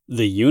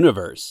The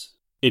universe.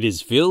 It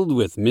is filled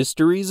with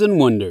mysteries and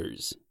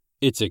wonders.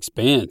 Its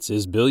expanse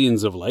is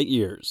billions of light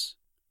years.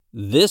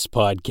 This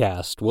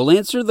podcast will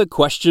answer the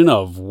question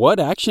of what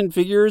action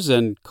figures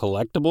and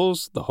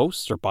collectibles the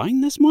hosts are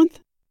buying this month.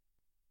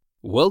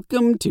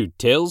 Welcome to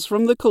Tales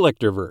from the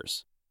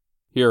Collectorverse.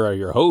 Here are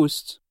your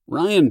hosts,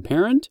 Ryan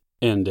Parent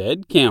and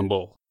Ed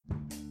Campbell.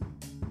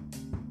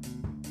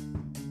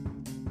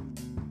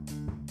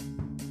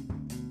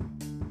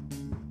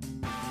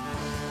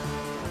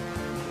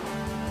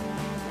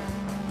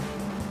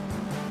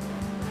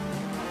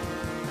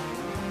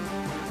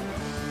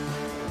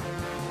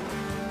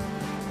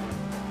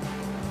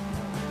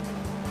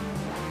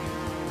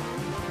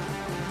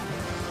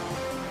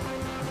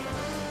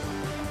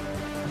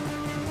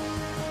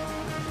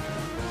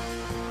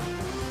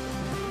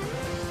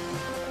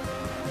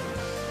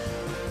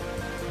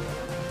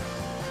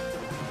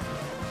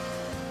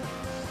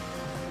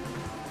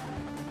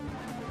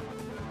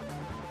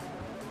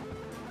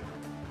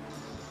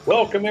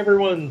 Welcome,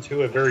 everyone,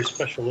 to a very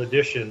special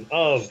edition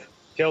of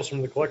Tales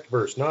from the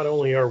Collectorverse. Not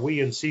only are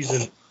we in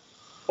Season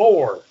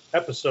 4,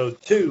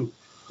 Episode 2,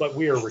 but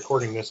we are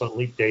recording this on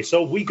Leap Day,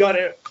 so we got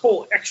a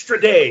full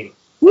extra day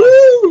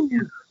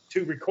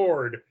to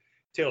record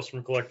Tales from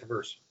the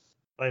Collectorverse.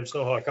 I am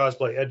Snowhawk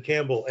Cosplay, Ed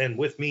Campbell, and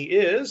with me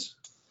is...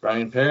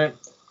 Ryan Parent.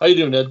 How you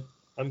doing, Ed?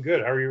 I'm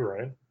good. How are you,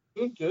 Ryan?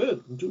 Doing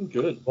good. I'm doing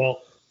good.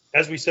 Well,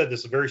 as we said,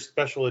 this is a very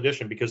special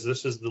edition because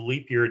this is the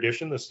leap year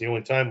edition. This is the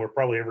only time we're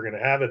probably ever going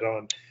to have it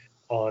on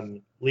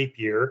leap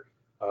year.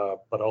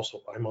 But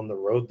also, I'm on the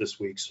road this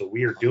week, so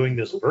we are doing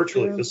this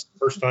virtually. This is the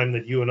first time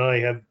that you and I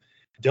have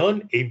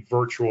done a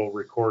virtual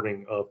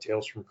recording of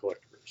Tales from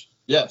Collectorverse.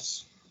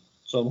 Yes.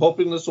 So I'm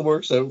hoping this will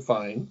work out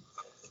fine.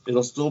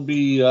 It'll still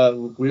be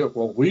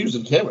we're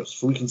using cameras,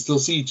 so we can still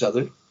see each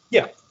other.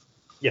 Yeah.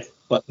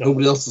 But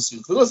nobody else will see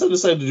us, unless I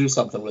decide to do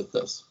something with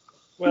this.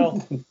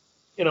 Well,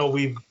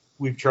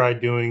 we've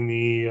tried doing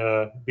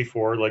the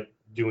before, like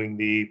doing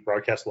the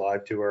broadcast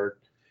live to our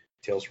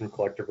Tales from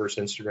Collectorverse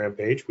Instagram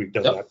page. We've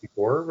done that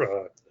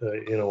before.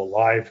 A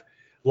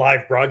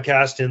live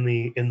broadcast in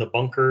the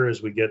bunker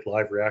as we get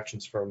live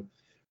reactions from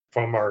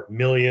our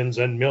millions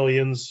and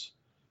millions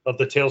of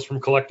the Tales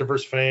from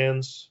Collectorverse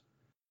fans.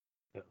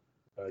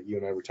 You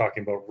and I were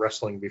talking about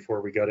wrestling before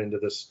we got into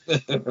this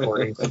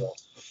recording. So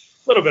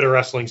a little bit of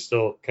wrestling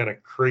still kind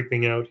of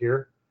creeping out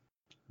here.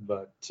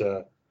 But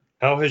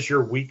how has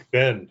your week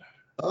been?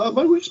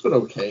 My week's been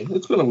okay.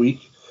 It's been a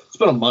week. It's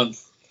been a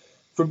month.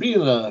 For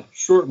being a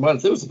short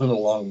month, it's been a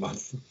long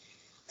month.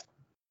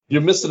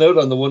 You're missing out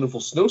on the wonderful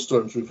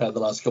snowstorms we've had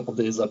the last couple of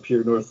days up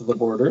here north of the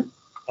border.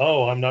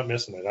 Oh, I'm not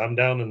missing it. I'm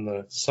down in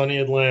the sunny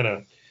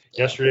Atlanta.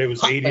 Yesterday it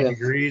was 80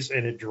 degrees,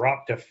 and it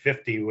dropped to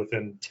 50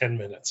 within 10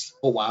 minutes.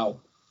 Oh,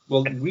 wow.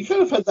 Well, we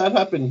kind of had that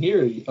happen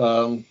here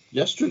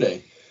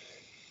yesterday.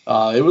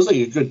 It was like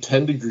a good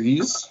 10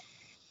 degrees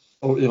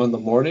in the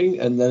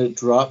morning, and then it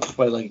dropped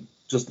by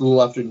just a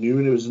little after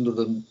noon. It was into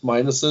the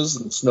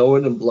minuses and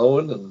snowing and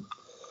blowing, and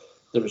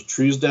there was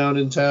trees down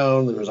in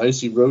town. There was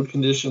icy road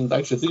conditions.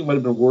 Actually, I think it might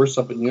have been worse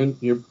up in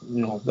your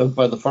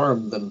by the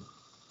farm than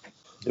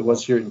it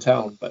was here in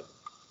town. But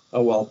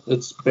oh well,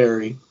 it's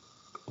Barrie.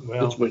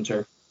 Well, it's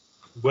winter.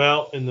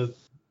 Well, and the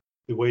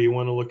way you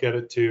want to look at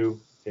it too,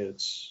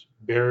 it's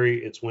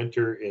Barrie. It's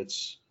winter.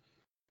 It's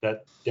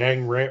that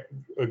dang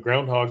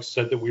groundhog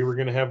said that we were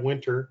going to have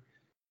winter,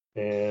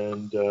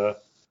 and it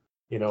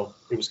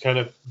was kind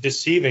of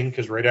deceiving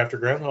because right after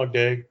Groundhog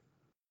Day,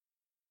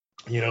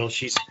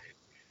 she's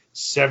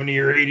 70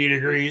 or 80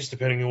 degrees,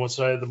 depending on what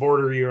side of the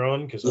border you're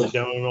on, because I was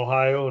down in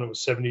Ohio and it was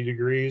 70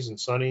 degrees and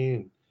sunny,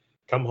 and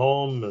come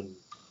home and,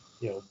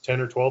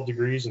 10 or 12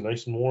 degrees and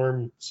nice and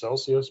warm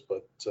Celsius.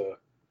 But,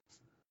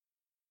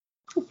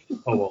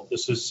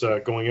 this is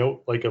going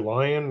out like a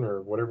lion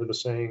or whatever the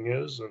saying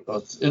is. And,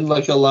 it's in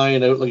like a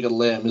lion, out like a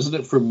lamb. Isn't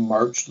it for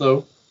March,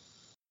 though?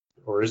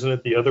 Or isn't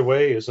it the other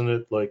way? Isn't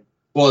it like...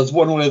 Well, it's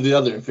one way or the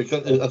other. I think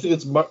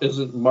is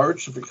it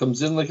March? If it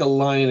comes in like a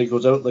lion, it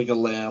goes out like a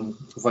lamb,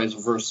 vice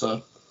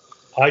versa.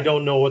 I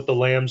don't know what the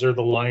lambs or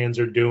the lions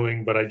are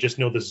doing, but I just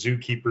know the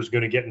zookeeper's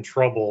going to get in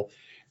trouble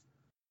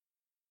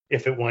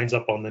if it winds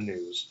up on the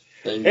news.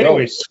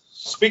 Anyways,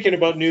 speaking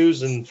about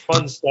news and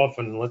fun stuff,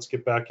 and let's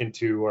get back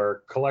into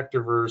our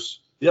Collectorverse.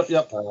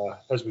 Yep.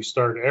 As we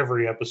start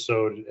every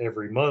episode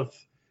every month.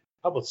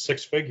 How about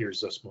six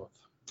figures this month?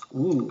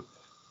 Ooh,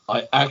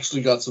 I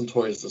actually got some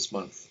toys this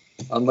month.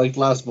 Unlike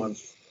last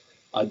month,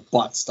 I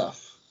bought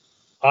stuff.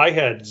 I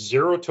had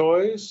zero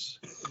toys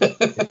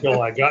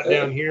until I got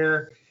down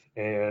here.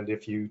 And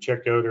if you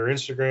checked out our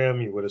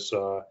Instagram, you would have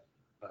saw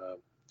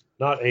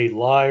not a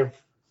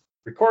live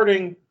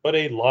recording, but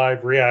a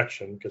live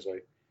reaction because I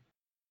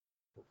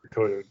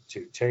recorded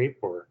to tape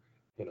or,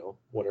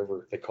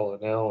 whatever they call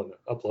it now and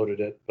uploaded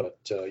it. But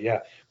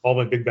all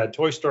my Big Bad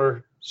Toy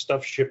Store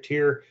stuff shipped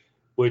here,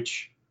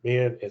 which...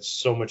 Man, it's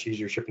so much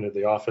easier shipping to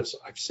the office.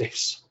 I've saved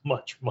so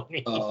much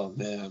money. Oh,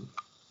 man.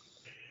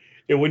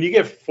 And when you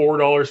get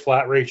 $4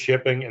 flat rate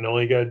shipping and all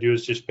you got to do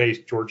is just pay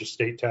Georgia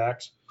state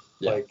tax,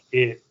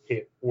 it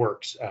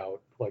works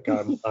out. Like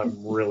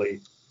I'm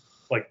really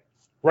like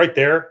right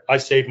there, I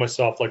saved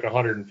myself like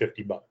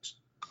 $150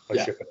 by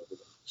Yeah. shipping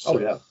everything. So, Oh,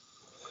 yeah.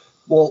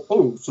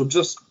 Well, so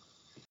just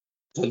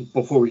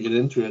before we get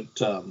into it,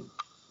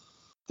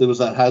 there was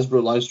that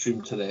Hasbro live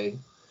stream today.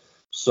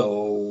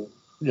 So,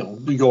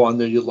 you go on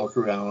there, you look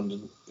around,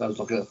 and I was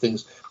looking at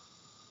things.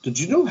 Did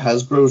you know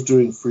Hasbro's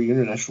doing free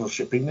international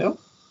shipping now?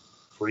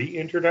 Free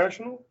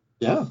international?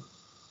 Yeah.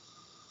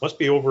 Must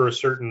be over a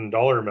certain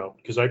dollar amount,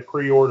 because I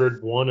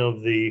pre-ordered one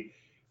of the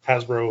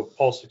Hasbro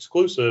Pulse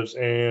exclusives,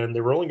 and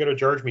they were only going to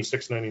charge me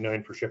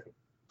 $6.99 for shipping.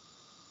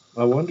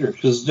 I wonder,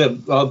 because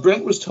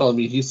Brent was telling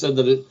me, he said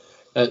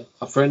that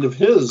a friend of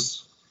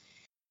his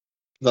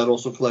that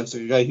also collects,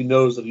 a guy he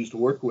knows that he used to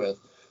work with,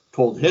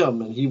 told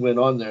him, and he went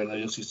on there, and I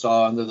guess he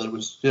saw on there that it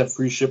was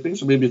free shipping,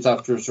 so maybe it's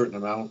after a certain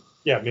amount.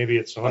 Yeah, maybe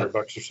it's $100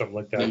 or something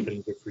like that. Then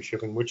you get free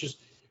shipping, which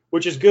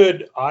is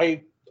good.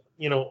 I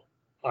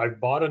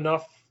bought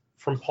enough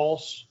from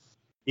Pulse,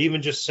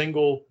 even just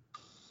single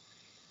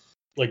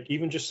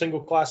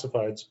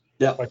classifieds.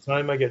 Yeah. By the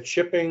time I get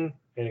shipping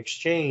and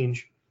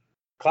exchange,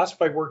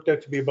 classified worked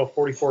out to be about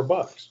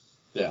 $44.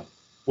 Yeah.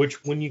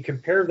 Which, when you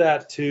compare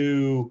that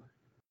to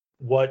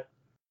what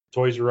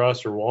Toys R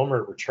Us or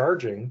Walmart were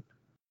charging,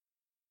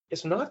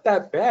 it's not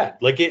that bad.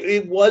 Like,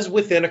 it was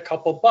within a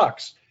couple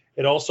bucks.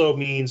 It also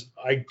means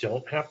I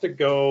don't have to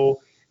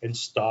go and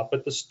stop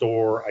at the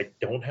store. I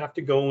don't have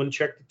to go and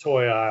check the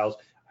toy aisles.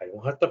 I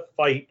don't have to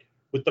fight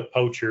with the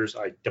poachers.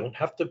 I don't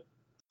have to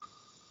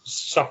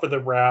suffer the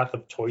wrath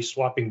of toy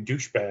swapping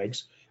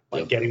douchebags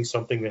by getting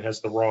something that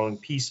has the wrong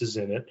pieces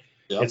in it.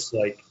 Yep. It's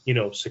like,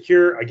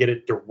 secure. I get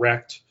it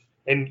direct.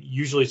 And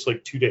usually it's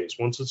like 2 days.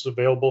 Once it's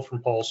available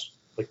from Pulse,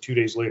 like 2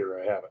 days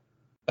later, I have it.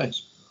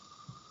 Nice.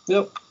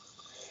 Yep.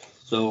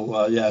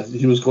 So,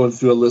 he was going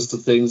through a list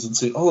of things and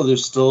saying, oh,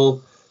 there's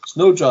still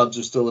snow jobs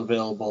are still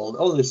available.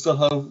 Oh, they still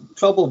have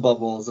trouble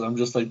bubbles. And I'm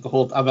just like,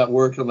 I'm at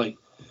work. I'm like,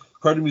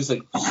 part of me is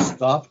like,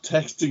 stop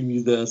texting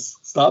me this.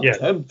 Stop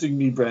tempting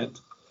me, Brent.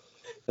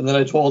 And then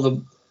I told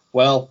him,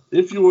 well,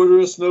 if you order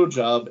a snow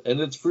job and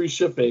it's free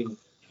shipping,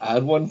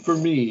 add one for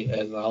me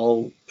and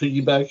I'll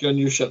piggyback on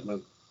your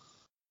shipment.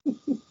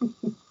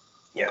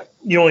 Yeah.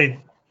 The only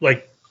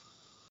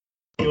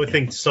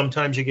thing,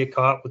 sometimes you get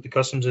caught with the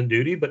customs and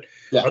duty, but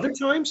other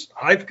times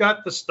I've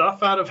got the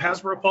stuff out of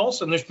Hasbro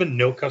Pulse and there's been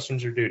no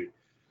customs or duty.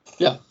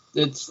 Yeah.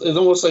 It's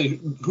almost like,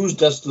 whose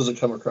desk does it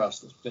come across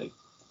this day?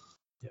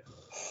 Yeah.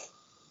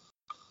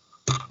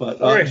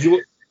 But all right.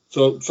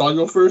 So shall I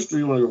go first, or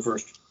you want to go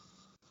first?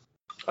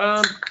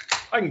 I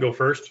can go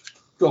first.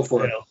 Go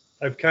for it.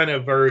 I've kind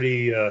of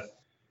already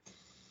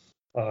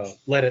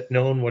let it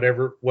known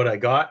what I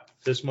got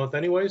this month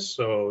anyways.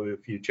 So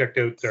if you checked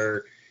out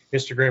our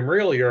Instagram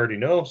reel, you already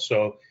know.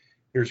 So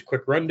here's a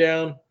quick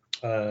rundown.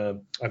 I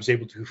was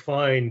able to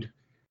find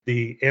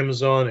the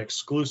Amazon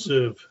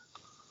exclusive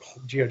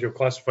G.I. Joe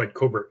classified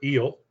Cobra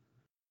Eel.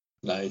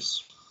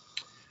 Nice.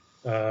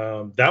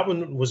 That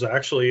one was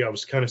actually, I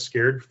was kind of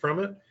scared from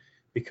it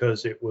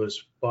because it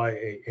was by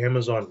a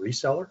Amazon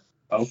reseller.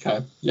 Okay.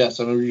 Yes,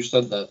 I remember you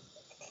said that.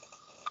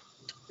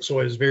 So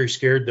I was very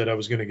scared that I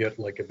was going to get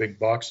like a big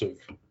box of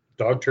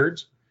dog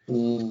turds.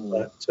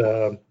 But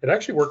it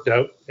actually worked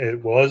out.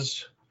 It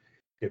was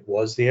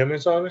the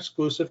Amazon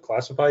exclusive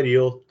classified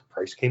eel. The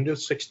price came to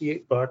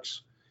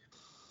 $68.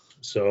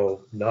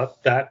 So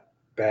not that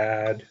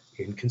bad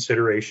in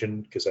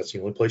consideration, because that's the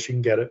only place you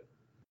can get it.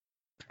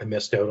 I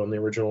missed out on the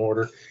original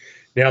order.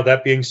 Now,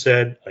 that being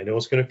said, I know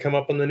it's going to come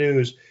up on the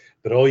news,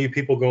 but all you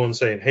people going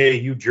saying, hey,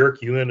 you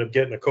jerk, you end up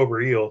getting a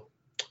Cobra Eel.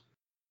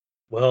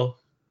 Well,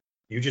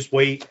 you just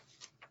wait.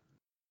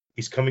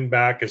 He's coming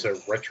back as a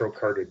retro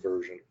carded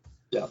version.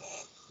 Yeah.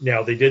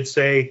 Now, they did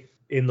say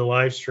in the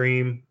live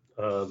stream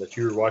that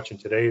you were watching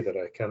today, that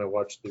I kind of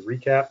watched the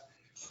recap,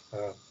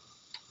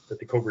 that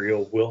the Cobra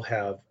Eel will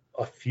have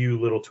a few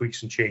little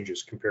tweaks and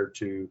changes compared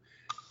to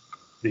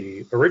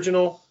the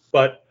original,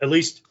 but at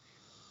least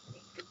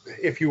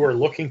if you are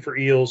looking for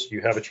eels,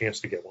 you have a chance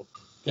to get one.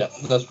 Yeah,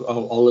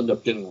 I'll end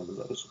up getting one of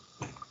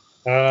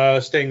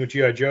those. Staying with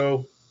G.I.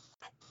 Joe,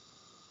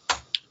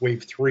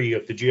 Wave 3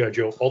 of the G.I.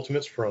 Joe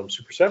Ultimates from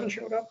Super 7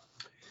 showed up,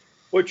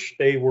 which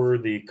they were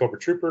the Cobra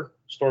Trooper,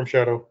 Storm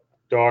Shadow,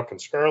 Doc, and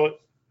Scarlet.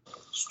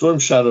 Storm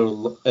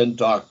Shadow and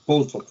Doc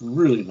both look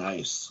really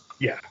nice.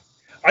 Yeah.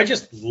 I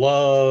just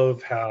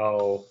love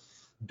how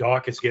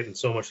Doc is getting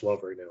so much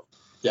love right now.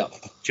 Yeah.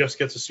 Just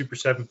gets a Super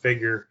 7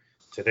 figure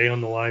today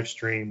on the live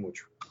stream,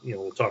 which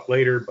we'll talk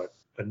later, but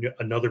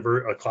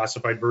a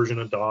classified version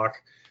of Doc.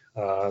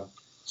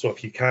 So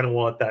if you kind of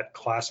want that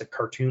classic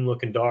cartoon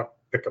looking Doc,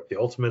 pick up the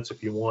Ultimates.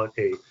 If you want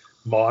a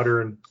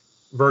modern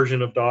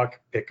version of Doc,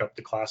 pick up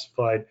the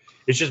classified.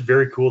 It's just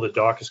very cool that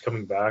Doc is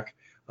coming back.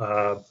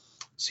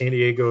 San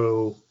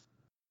Diego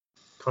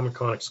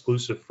Comic-Con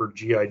exclusive for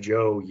G.I.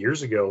 Joe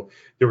years ago,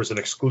 there was an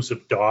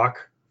exclusive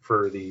Doc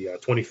for the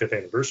 25th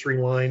anniversary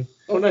line.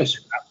 Oh, nice.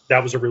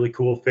 That was a really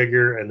cool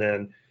figure. And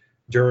then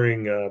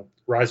during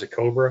Rise of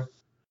Cobra,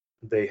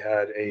 they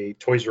had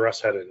Toys R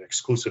Us had an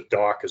exclusive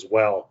Doc as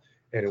well,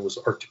 and it was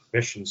Arctic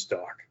Missions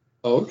Doc.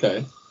 Oh,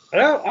 okay.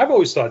 And I've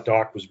always thought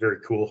Doc was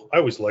very cool. I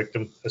always liked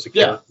him as a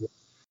character.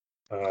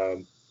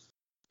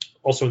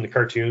 Also in the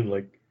cartoon,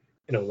 like,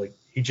 you know, like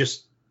he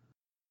just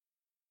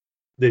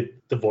the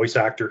voice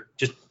actor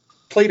just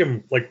played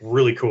him like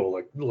really cool,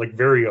 like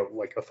very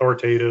like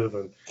authoritative,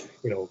 and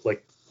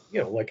like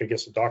I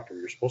guess a doctor,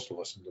 you're supposed to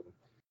listen to them.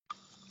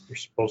 You're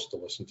supposed to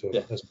listen to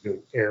them, as I'm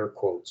doing air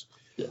quotes.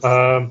 Yes.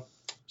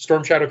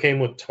 Storm Shadow came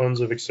with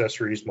tons of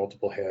accessories,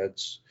 multiple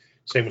heads.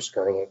 Same with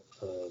Scarlet.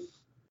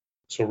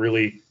 So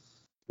really,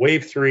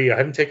 Wave 3, I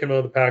haven't taken them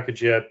out of the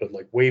package yet, but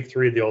like Wave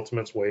 3 of the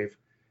Ultimates wave,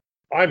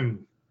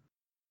 I'm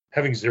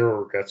having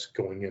zero regrets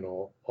going in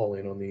all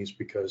in on these,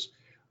 because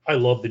I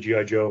love the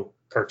G.I. Joe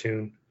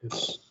cartoon.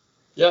 It's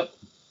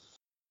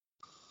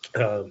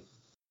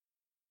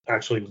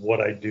actually what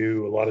I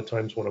do a lot of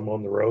times when I'm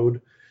on the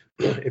road.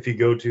 If you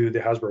go to the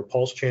Hasbro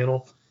Pulse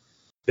channel,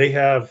 they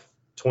have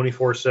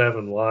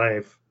 24/7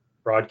 live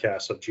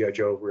broadcasts of G.I.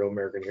 Joe Real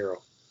American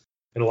Hero.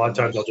 And a lot of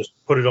times I'll just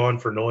put it on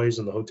for noise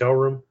in the hotel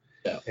room.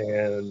 Yeah.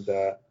 And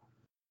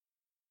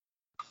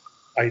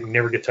I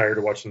never get tired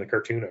of watching the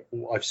cartoon.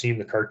 I've seen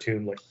the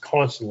cartoon like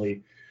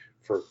constantly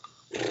for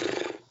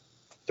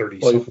 30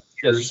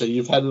 years. So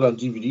you've had it on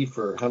DVD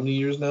for how many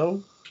years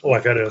now? Oh,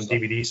 I've had it on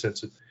DVD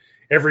since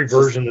every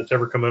version that's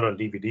ever come out on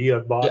DVD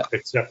I've bought,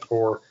 except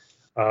for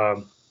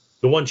the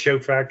one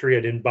Shout Factory.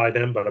 I didn't buy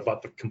them, but I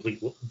bought the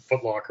complete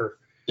Foot Locker.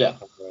 Yeah.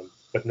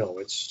 But no,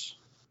 it's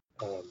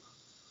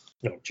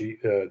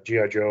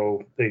G.I.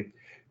 Joe. They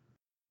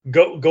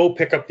go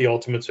pick up the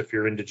Ultimates if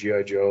you're into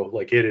G.I. Joe.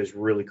 Like, it is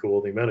really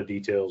cool. The amount of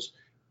details.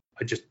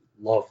 I just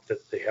love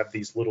that they have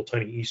these little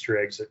tiny Easter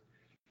eggs that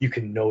you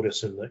can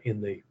notice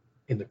in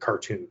the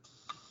cartoon.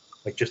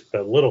 Like, just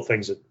the little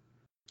things that,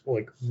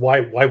 like,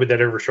 why would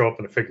that ever show up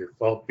in a figure?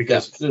 Well,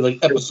 because they're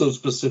like episode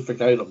specific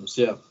items.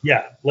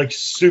 Yeah, like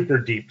super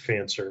deep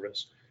fan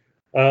service.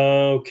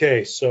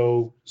 Okay,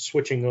 so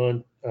switching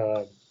on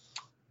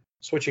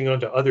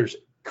to others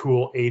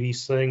cool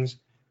 80s things.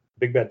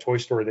 Big Bad Toy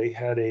Store, they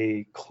had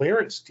a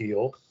clearance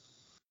deal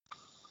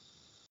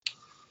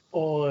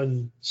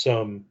on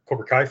some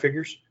Cobra Kai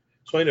figures.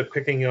 So I ended up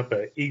picking up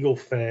a Eagle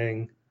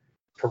Fang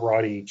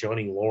Karate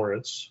Johnny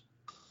Lawrence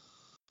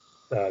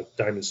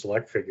Diamond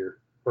Select figure,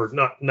 or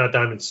not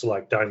Diamond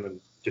Select, Diamond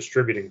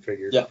Distributing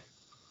figure. Yeah.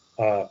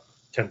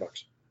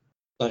 $10.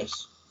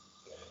 Nice.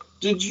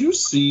 Did you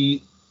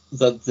see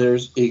that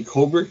there's a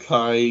Cobra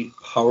Kai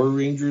Power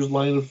Rangers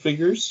line of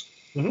figures?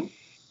 Mm-hmm.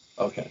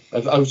 Okay.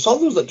 I saw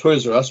those at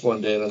Toys R Us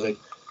one day, and I was like,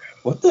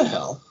 what the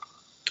hell?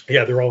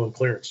 Yeah, they're all in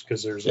clearance,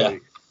 because there's a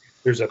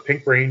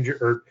Pink Ranger,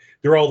 or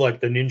they're all like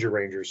the Ninja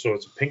Rangers. So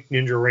it's a Pink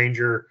Ninja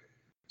Ranger,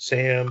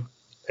 Sam,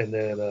 and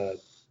then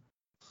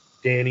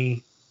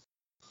Danny,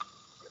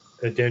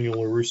 Daniel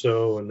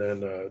LaRusso, and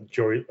then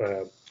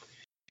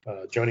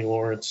Johnny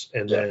Lawrence,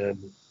 and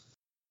then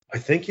I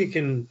think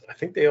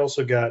they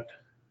also got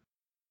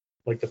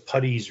like the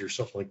putties or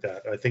something like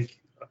that. I think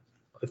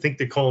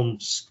they call them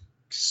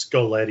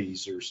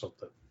Skullettis or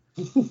something.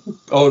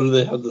 Oh, do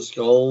they have the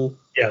skull?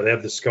 Yeah, they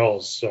have the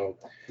skulls. So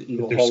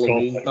the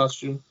Halloween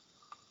costume.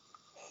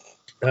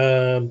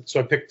 So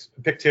I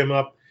picked him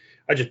up.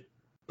 I just,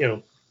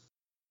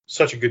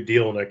 such a good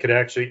deal, and I could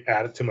actually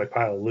add it to my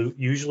pile of loot.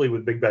 Usually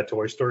with Big Bad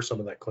Toy Store, some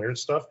of that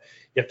clearance stuff,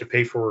 you have to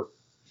pay for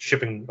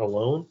shipping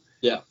alone.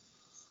 Yeah.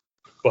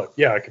 But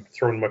yeah, I could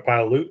throw it in my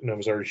pile of loot, and I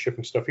was already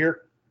shipping stuff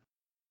here.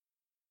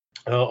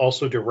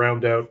 Also, to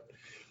round out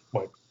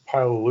my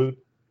pile of loot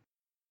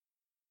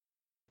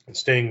and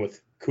staying with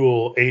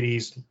cool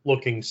 80s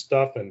looking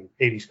stuff and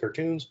 80s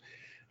cartoons,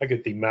 I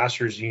get the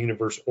Masters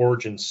Universe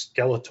Origin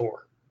Skeletor,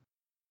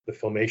 the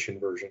Filmation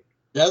version.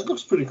 Yeah, it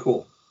looks pretty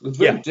cool. It's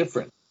very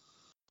different.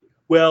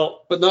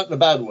 Well, but not in a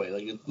bad way.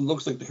 Like, it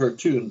looks like the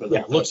cartoon, but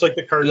it looks like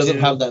the cartoon. It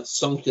doesn't have that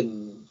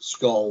sunken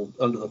skull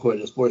under the hood.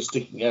 It's more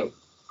sticking out.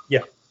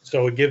 Yeah,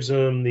 so it gives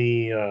them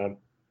the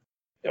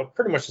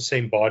pretty much the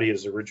same body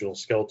as the original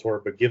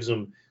Skeletor, but gives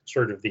them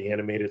sort of the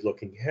animated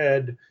looking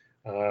head.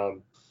 I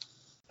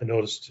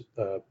noticed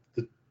that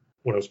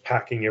when I was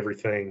packing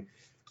everything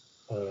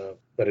that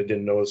I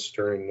didn't notice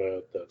during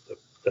the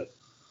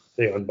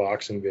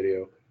unboxing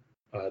video.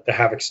 The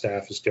Havoc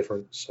staff is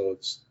different, so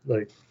it's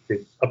like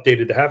they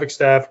updated the Havoc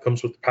staff. It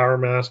comes with the power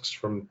masks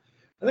from,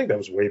 I think that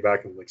was way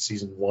back in like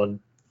season 1.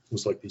 It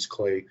was like these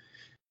clay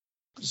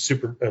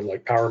super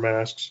like power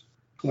masks.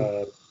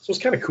 So it's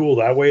kind of cool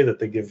that way that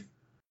they give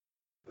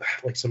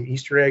like some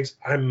Easter eggs.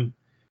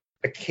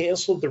 I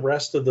canceled the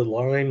rest of the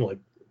line. Like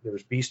there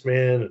was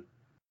Beastman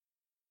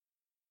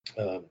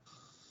and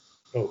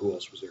who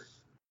else was there?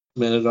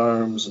 Man at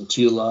Arms and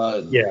Tila.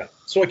 And... Yeah,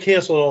 so I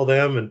canceled all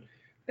them, and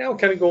now I'm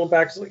kind of going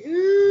back. It's like,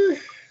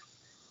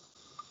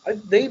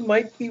 they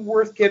might be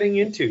worth getting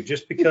into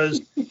just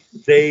because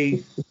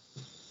they,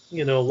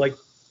 like,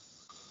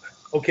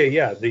 okay,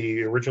 yeah,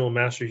 the original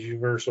Masters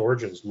Universe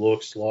Origins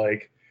looks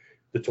like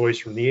the toys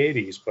from the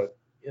 80s, but,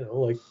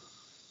 like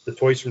the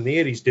toys from the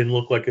 80s didn't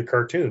look like a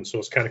cartoon, so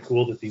it's kind of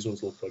cool that these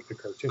ones look like the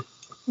cartoon.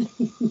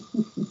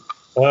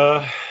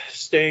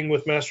 Staying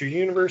with Masters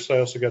Universe, I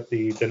also got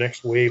the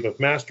next wave of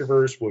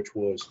Masterverse, which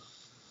was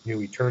New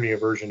Eternia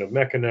version of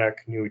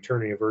Mechanic, New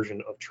Eternia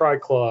version of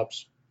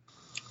Triclops,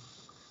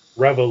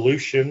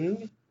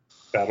 Revolution,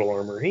 Battle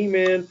Armor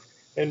He-Man,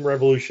 and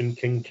Revolution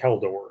King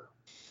Keldor.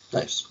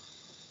 Nice.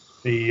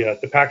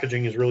 The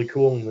packaging is really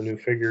cool in the new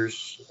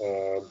figures.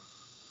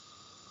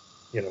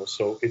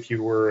 So if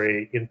you were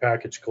a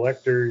in-package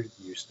collector,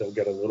 you still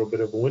get a little bit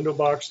of a window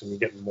box, and you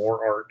get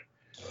more art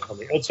on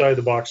the outside of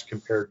the box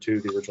compared to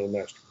the original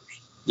Masterverse.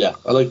 Yeah,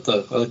 I like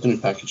the new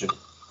packaging.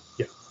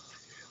 Yeah.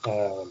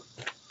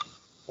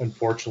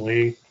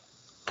 Unfortunately,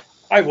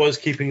 I was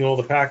keeping all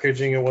the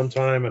packaging at one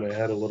time, and I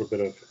had a little bit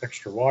of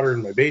extra water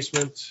in my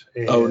basement.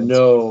 And oh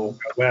no! It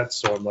got wet,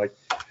 so I'm like,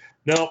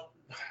 no,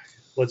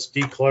 let's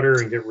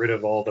declutter and get rid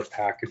of all the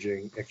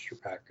extra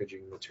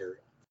packaging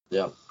material.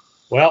 Yeah.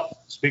 Well,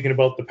 speaking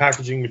about the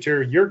packaging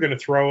material you're going to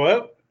throw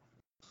out,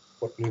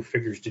 what new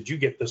figures did you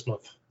get this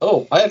month?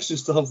 Oh, I actually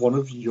still have one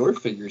of your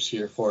figures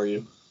here for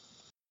you.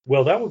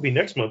 Well, that would be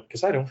next month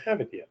because I don't have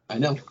it yet. I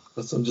know.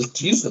 That's I'm just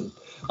teasing.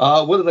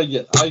 What did I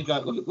get? I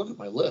got look at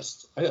my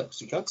list. I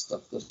actually got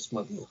stuff this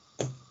month.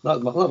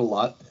 Not a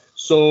lot.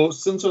 So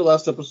since our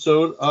last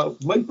episode,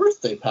 my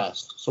birthday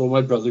passed. So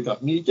my brother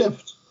got me a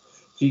gift.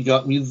 He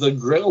got me the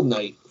Grail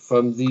Knight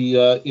from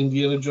the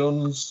Indiana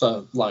Jones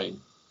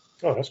line.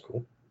 Oh, that's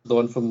cool. The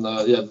one from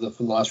the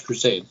Last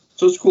Crusade.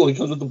 So it's cool. He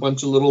comes with a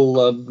bunch of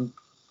little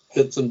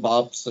bits and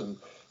bops, and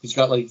he's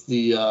got like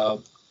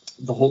the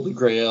Holy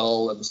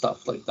Grail and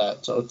stuff like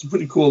that. So it's a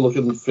pretty cool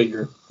looking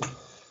figure.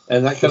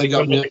 And that kind of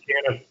got me.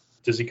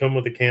 Does he come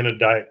with a can of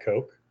Diet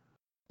Coke?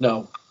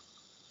 No.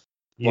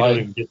 You don't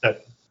even get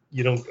that.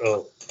 You don't.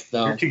 Oh,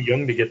 no. You're too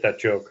young to get that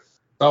joke.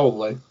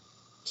 Probably.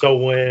 So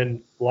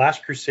when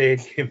Last Crusade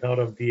came out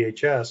on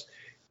VHS,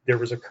 there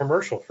was a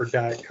commercial for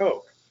Diet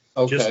Coke.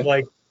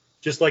 Okay.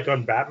 Just like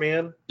on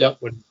Batman.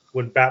 Yep.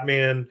 When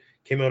Batman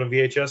came out on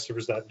VHS, there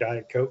was that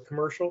Diet Coke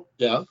commercial.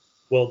 Yeah.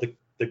 Well, the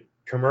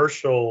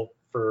commercial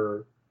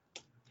for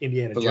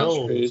Indiana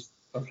Jones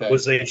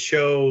was they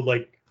show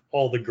like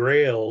all the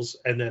Grails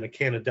and then a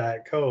can of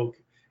Diet Coke,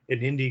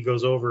 and Indy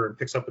goes over and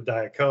picks up a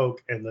Diet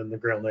Coke, and then the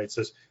Grail Knight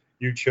says,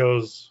 "You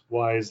chose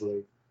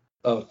wisely."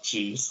 Oh,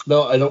 jeez.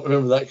 No, I don't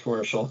remember that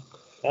commercial.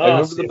 I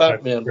remember the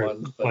Batman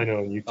one. I know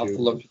on YouTube. I'll have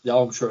to look. Yeah,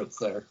 I'm sure it's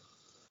there.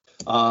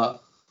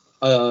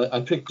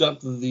 I picked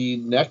up the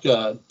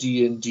NECA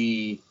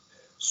D&D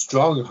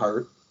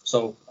Strongheart,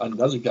 so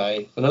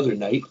another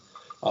knight.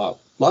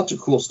 Lots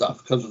of cool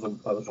stuff. Comes with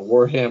a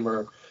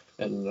warhammer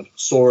and a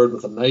sword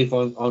with a knife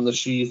on the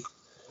sheath.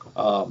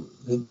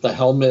 The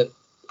helmet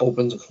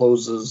opens and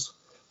closes.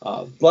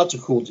 Lots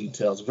of cool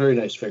details. Very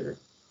nice figure.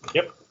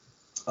 Yep.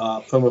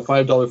 From a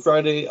 $5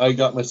 Friday, I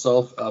got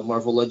myself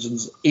Marvel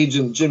Legends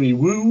Agent Jimmy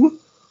Woo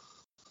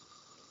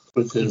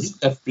with his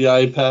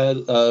FBI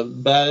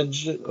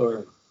badge,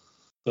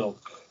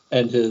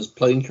 and his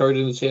playing card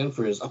in his hand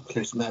for his up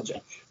close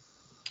magic.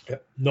 Yeah.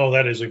 No,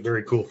 that is a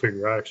very cool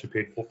figure. I actually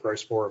paid full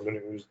price for him,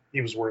 and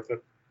he was worth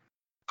it.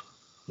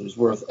 It was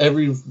worth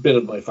every bit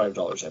of my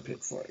 $5 I paid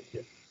for it.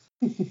 Yeah.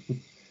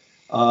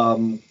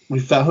 We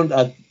found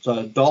at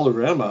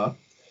Dollarama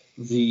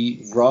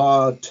the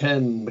Raw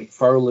 10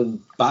 McFarlane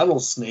Battle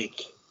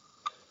Snake.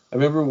 I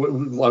remember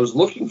when I was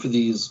looking for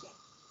these,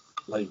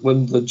 like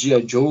when the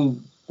G.I. Joe,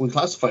 when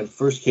Classified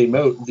first came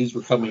out, these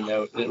were coming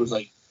out, and it was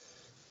like,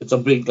 it's a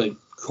big like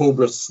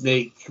cobra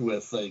snake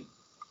with like,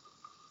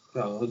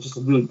 just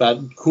a really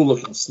cool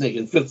looking snake.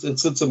 It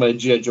sits in my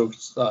G.I. Joe,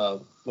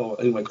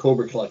 in my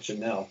Cobra collection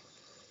now.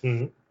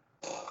 Mm-hmm.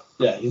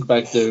 Yeah, he's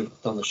back there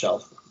on the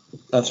shelf.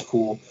 That's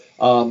cool.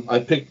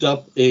 I picked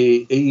up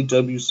a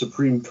AEW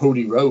Supreme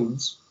Cody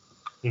Rhodes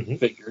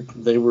figure.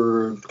 They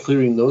were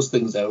clearing those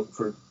things out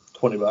for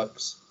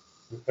 $20.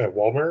 At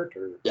Walmart,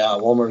 or yeah,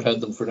 Walmart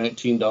had them for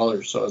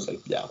 $19. So I was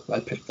like, yeah,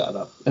 I picked that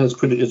up, and it's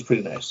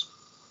pretty nice.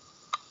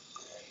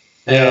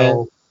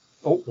 Now,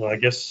 well, I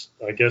guess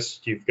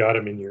you've got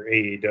them in your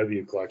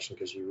AEW collection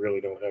because you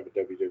really don't have a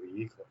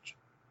WWE collection.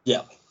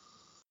 Yeah.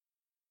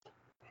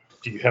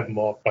 Do you have him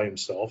off by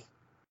himself?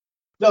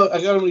 No,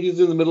 I got him. He's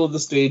in the middle of the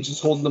stage. He's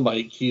holding the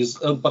mic.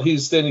 But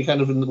he's standing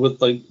kind of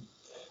with like,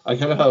 I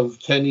kind of have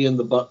Kenny and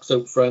the Bucks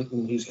out front,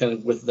 and he's kind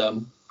of with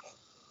them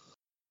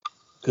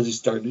because he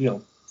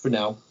started, for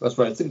now. That's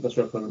right. I think that's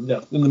right. I put him.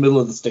 Yeah, in the middle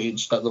of the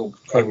stage, that little.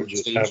 I would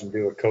just have him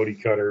do a Cody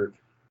cutter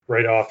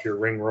right off your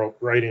ring rope,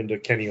 right into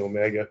Kenny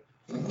Omega.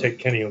 Take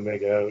Kenny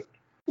Omega out.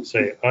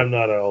 Say, I'm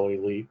not all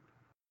elite.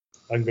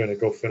 I'm going to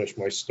go finish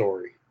my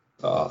story.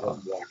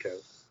 And walk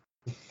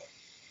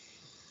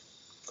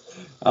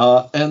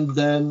out. And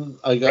then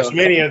I got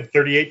WrestleMania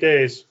 38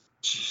 days.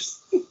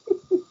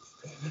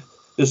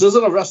 This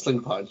isn't a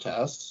wrestling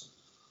podcast.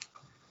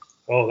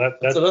 Oh,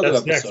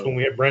 that's next when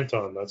we have Brent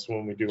on. That's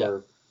when we do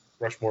our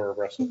Rushmore of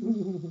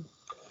wrestling.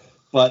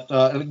 But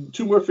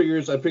two more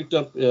figures. I picked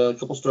up a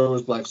couple Star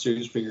Wars Black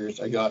Series figures.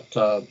 I got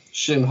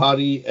Shin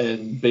Hati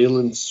and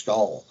Balin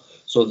Skull.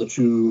 So the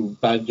two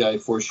bad guy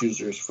Force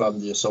users from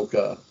the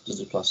Ahsoka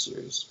Disney Plus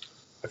series.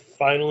 I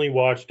finally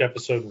watched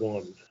episode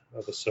 1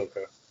 of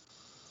Ahsoka.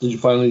 Did you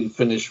finally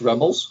finish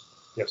Rebels?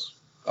 Yes.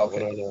 Okay.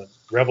 I went on a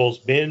Rebels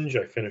binge.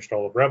 I finished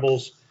all of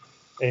Rebels.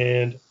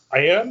 And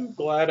I am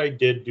glad I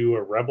did do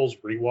a Rebels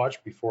rewatch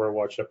before I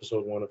watched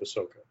episode 1 of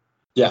Ahsoka.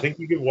 Yeah. I think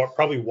you could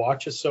probably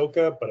watch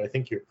Ahsoka, but I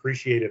think you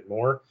appreciate it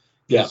more.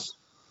 Yeah.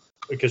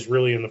 Because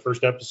really in the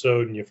first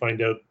episode, and you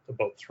find out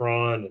about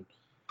Thrawn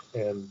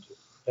and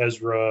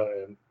Ezra,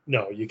 and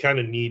no, you kind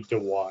of need to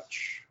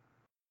watch.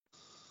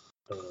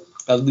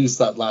 At least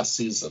that last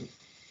season.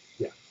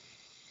 Yeah.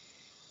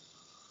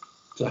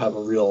 To have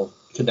a real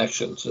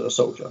connection to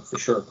Ahsoka, for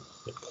sure.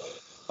 Yeah.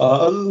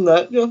 Other than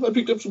that, I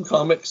picked up some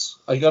comics.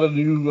 I got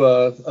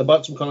I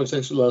bought some comics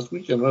actually last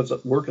weekend when I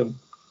was working.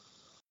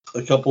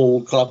 A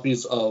couple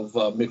copies of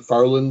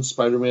McFarlane's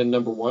Spider-Man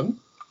 #1.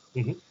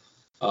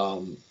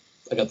 Mm-hmm.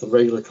 I got the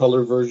regular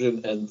color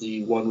version and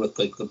the one with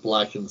like the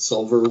black and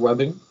silver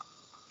webbing.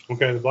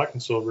 Okay, the black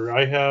and silver.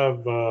 I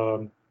have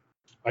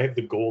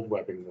the gold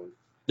webbing one.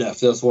 Yeah,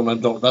 so that's one I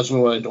don't. That's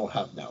one I don't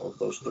have now of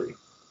those three.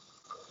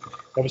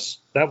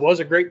 That was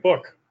a great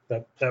book.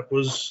 That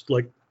was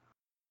like.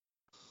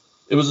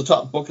 It was a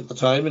top book at the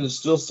time, and it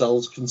still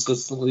sells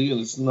consistently. And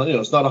it's not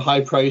it's not a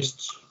high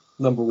priced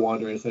 #1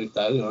 or anything like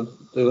that.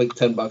 They're like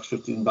 $10,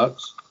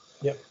 $15.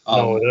 Yeah.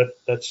 No,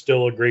 that's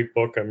still a great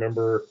book. I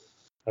remember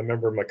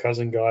my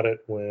cousin got it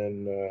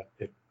when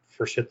it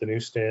first hit the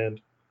newsstand,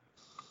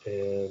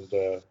 and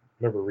I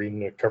remember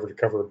reading it cover to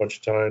cover a bunch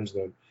of times.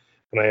 And then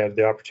when I had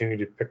the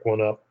opportunity to pick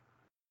one up,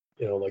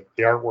 like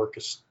the artwork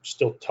is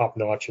still top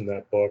notch in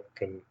that book,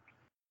 and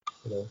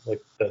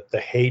like the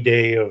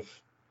heyday of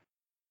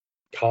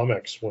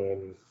comics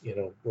when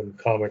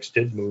comics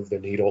did move the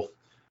needle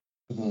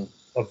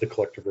of the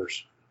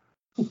collectiverse.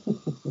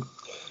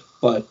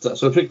 But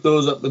so I picked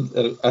those up,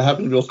 and I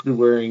happen to be also be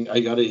wearing. I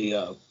got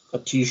a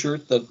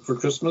T-shirt that for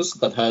Christmas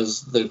that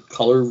has the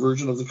color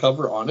version of the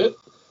cover on it.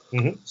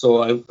 Mm-hmm.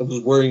 So I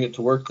was wearing it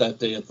to work that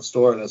day at the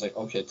store, and I was like,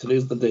 okay,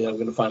 today's the day I'm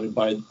going to finally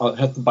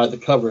have to buy the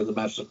cover that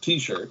matches the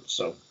T-shirt.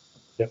 So,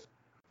 yep.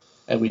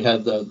 And we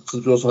had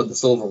since we also had the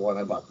silver one,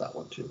 I bought that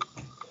one too.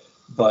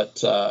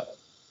 But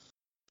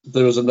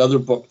there was another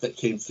book that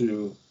came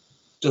through,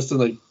 just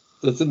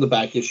that's in the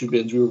back issue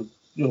bins. We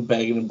were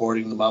bagging and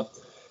boarding them up,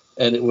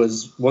 and it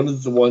was one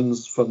of the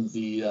ones from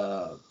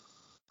the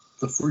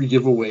free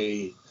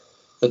giveaway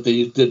that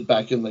they did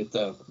back in like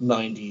the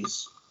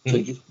 90s.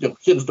 Mm-hmm. Like,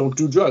 kids don't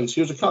do drugs.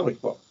 Here's a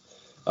comic book.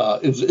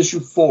 It was issue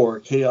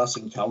 4, Chaos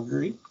in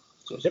Calgary.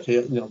 So it's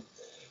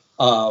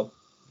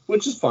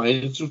which is fine.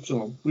 It's just,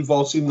 we've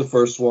all seen the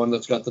first one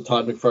that's got the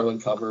Todd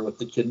McFarlane cover with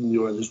the kid in the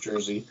Oilers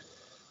jersey.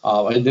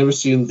 I had never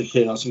seen the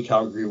Chaos in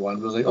Calgary one.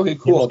 I was like, okay,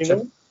 cool.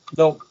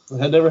 No, I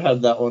had never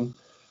had that one.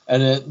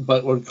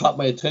 But what caught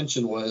my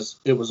attention was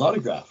it was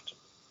autographed.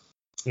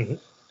 Mm-hmm.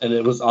 And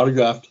it was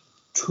autographed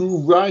to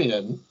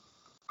Ryan.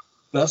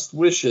 Best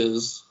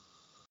wishes,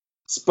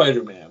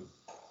 Spider-Man.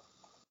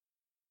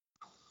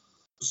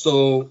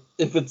 So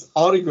if it's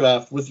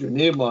autographed with your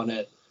name on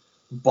it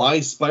by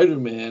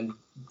Spider-Man,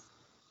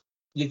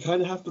 you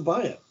kind of have to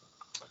buy it.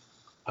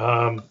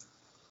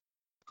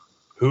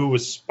 Who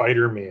was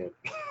Spider-Man?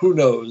 Who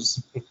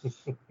knows?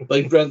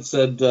 Like Brent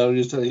said,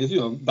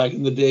 back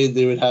in the day,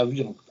 they would have,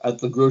 at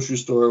the grocery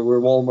store or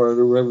Walmart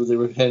or wherever they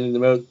were handing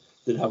them out,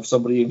 they'd have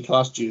somebody in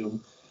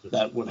costume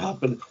that would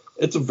happen.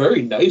 It's a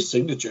very nice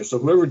signature. So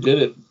whoever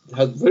did it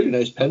had very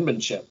nice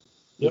penmanship.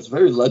 Yep. It's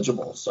very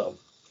legible. So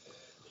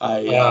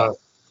I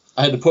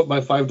had to put my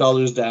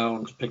 $5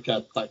 down to pick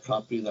up that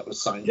copy that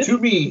was signed to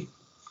me.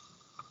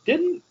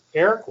 Didn't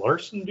Eric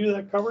Larson do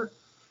that cover?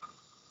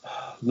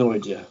 No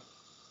idea.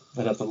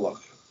 I'd have to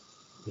look.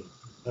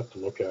 Have to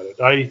look at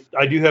it.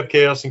 I do have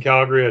Chaos in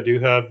Calgary. I do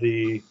have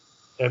the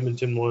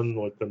Edmonton one,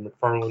 like the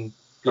McFarlane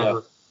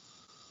cover.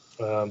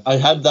 Yeah. I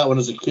had that one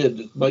as a kid.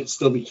 It might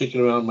still be kicking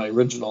around my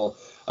original.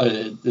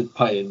 It's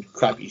probably in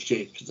crappy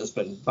shape because it's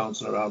been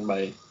bouncing around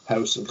my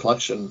house and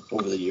collection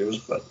over the years.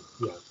 But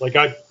yeah, like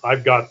I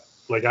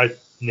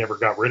never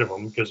got rid of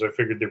them because I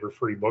figured they were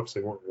free books.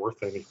 They weren't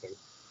worth anything.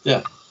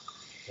 Yeah.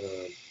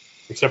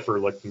 Except for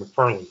like the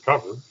McFarlane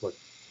cover, like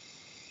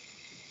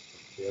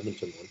the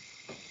Edmonton one.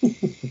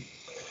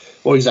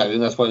 Well, exactly,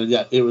 and that's why.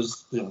 Yeah, it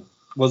was.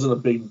 Wasn't a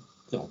big.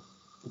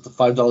 It's a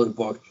 $5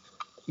 book,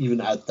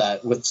 even at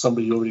that, with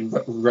somebody already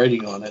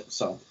writing on it.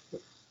 So,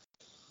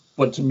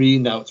 but to me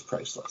now it's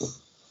priceless.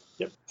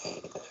 Yep.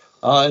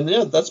 And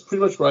yeah, that's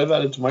pretty much what I've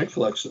added to my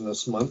collection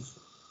this month.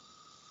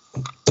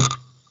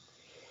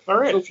 All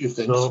right. So a few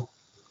things. So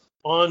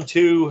on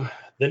to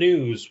the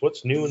news.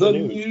 What's new in the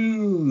news? The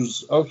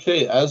news.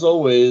 Okay, as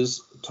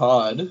always,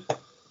 Todd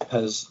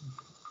has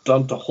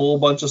dumped a whole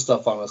bunch of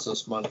stuff on us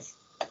this month.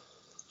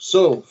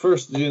 So,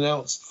 first, they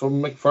announced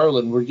from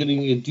McFarlane, we're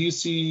getting a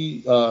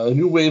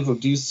new wave of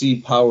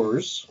DC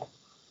powers,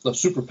 the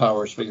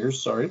superpowers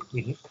figures, sorry.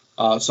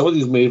 Mm-hmm. Some of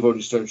these may have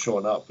already started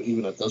showing up,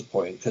 even at this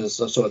point, because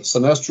so it's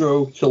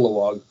Sinestro,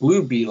 Kilowog,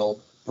 Blue Beetle,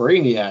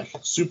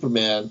 Brainiac,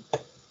 Superman,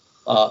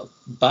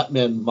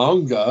 Batman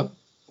manga,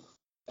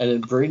 and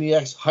then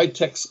Brainiac's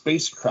high-tech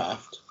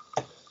spacecraft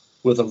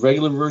with a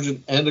regular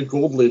version and a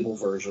gold label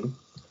version.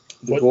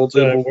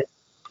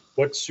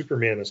 What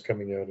Superman is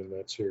coming out in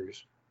that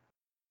series?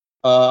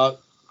 I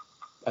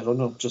don't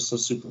know, just a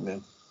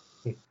Superman.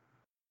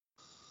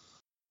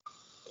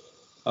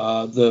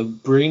 The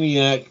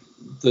Brainiac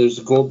There's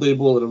a gold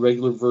label and a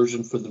regular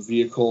version for the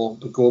vehicle.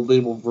 The gold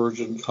label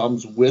version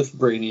comes with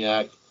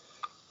Brainiac,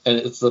 and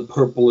it's the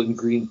purple and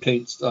green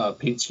paint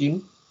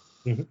scheme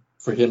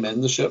for him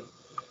and the ship.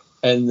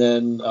 And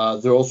then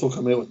they're also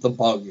coming out with the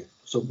Bug,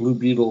 so Blue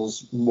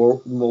Beetle's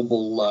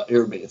mobile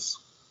airbase.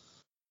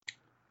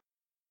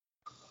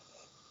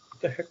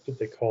 What the heck did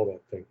they call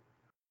that thing?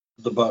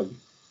 The Bug.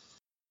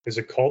 Is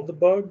it called the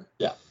Bug?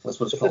 Yeah, that's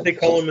what it's What called. did they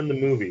call him in the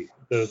movie?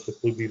 The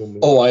Blue Beetle movie?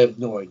 Oh, I have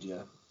no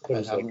idea. It I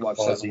was haven't like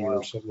watched that in a Ozzy while.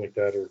 or something like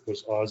that, or it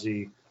was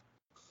Ozzy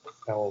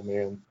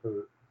Owlman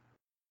or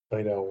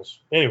Night Owls.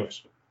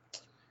 Anyways,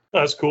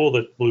 that's cool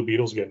that Blue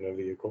Beetle's getting a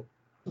vehicle.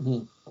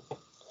 Mm-hmm.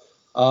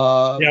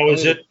 Now,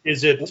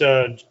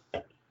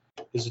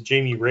 is it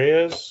Jamie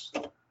Reyes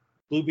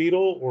Blue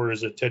Beetle or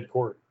is it Ted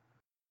Kord?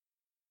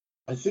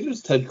 I think it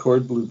was Ted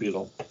Kord Blue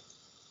Beetle.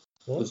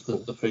 That's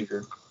That's the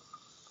figure.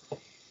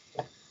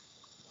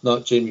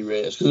 Not Jamie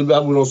Reyes, because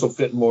that would also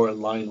fit more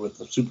in line with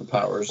the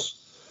superpowers.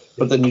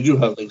 But then you do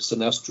have like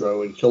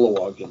Sinestro and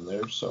Kilowog in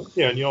there, so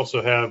Yeah, and you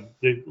also have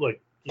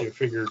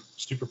figure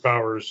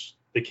superpowers.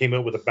 They came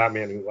out with a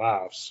Batman Who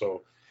Laughs,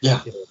 so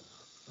yeah.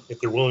 If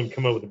they're willing to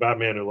come out with a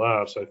Batman Who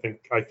Laughs, I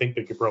think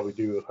they could probably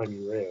do a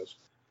Jaime Reyes.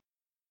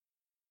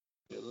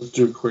 Yeah, let's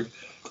do a quick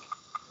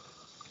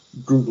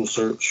Google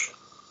search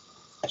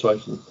so I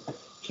can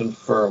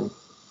confirm.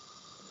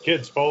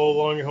 Kids, follow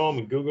along at home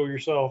and Google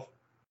yourself.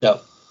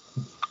 Yep.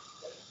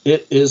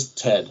 It is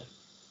Ted.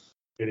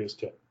 It is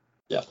Ted.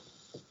 Yeah.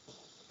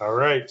 All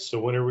right. So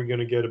when are we going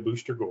to get a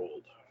Booster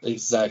Gold?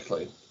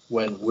 Exactly.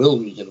 When will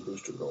we get a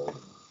Booster Gold?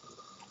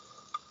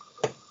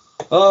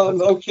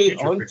 Okay.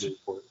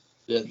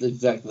 Yeah,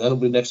 exactly. That'll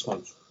be next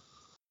month.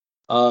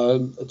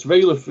 It's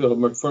regular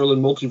McFarlane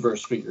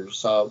Multiverse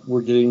figures.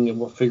 We're getting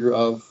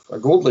a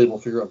gold label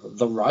figure of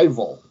The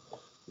Rival.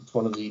 It's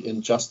one of the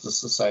Injustice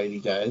Society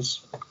guys.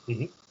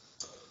 Mm-hmm.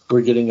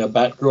 We're getting a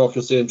Batgirl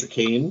Cassandra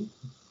Cain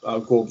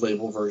gold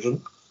label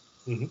version.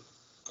 Mm-hmm.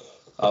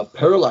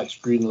 Parallax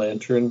Green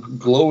Lantern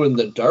Glow in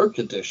the Dark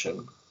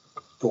edition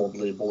gold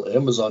label,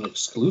 Amazon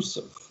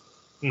exclusive.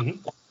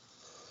 Mm-hmm.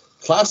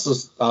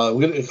 We're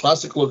getting a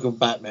classic look of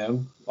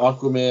Batman,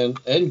 Aquaman,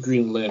 and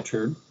Green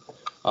Lantern.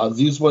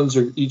 These ones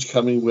are each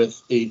coming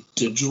with a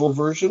digital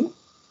version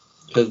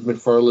because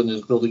McFarlane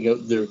is building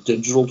out their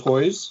digital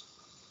toys.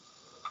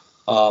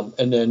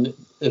 And then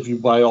if you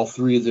buy all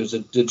three, there's a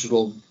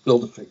digital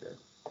Build-A-Figure.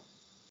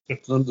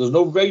 So there's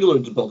no regular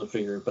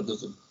Build-A-Figure, but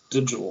there's a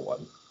digital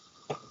one.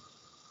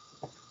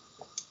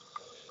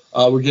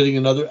 We're getting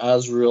another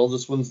Azrael.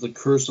 This one's the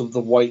Curse of the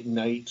White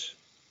Knight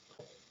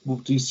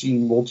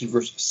DC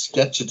Multiverse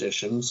Sketch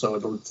Edition. So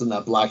it's in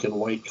that black and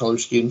white color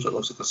scheme, so it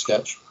looks like a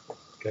sketch.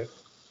 Okay.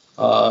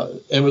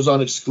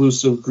 Amazon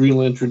exclusive Green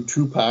Lantern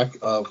 2-pack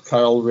of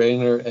Kyle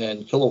Rayner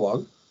and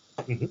Kilowog.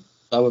 Mm-hmm.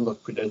 That one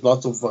looked pretty.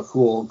 Lots of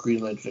cool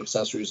Green Lantern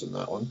accessories in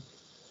that one.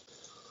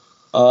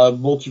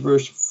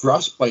 Multiverse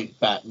Frostbite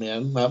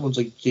Batman. That one's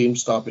a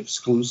GameStop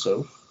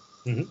exclusive.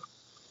 Mm-hmm.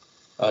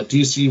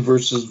 DC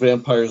versus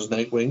Vampires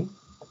Nightwing.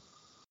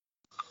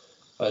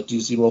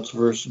 DC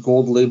Multiverse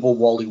Gold Label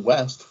Wally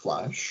West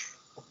Flash.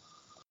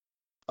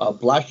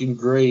 Black and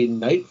Gray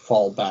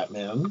Nightfall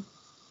Batman.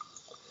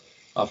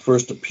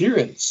 First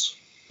Appearance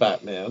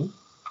Batman.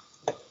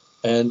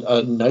 And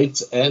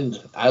Knight's End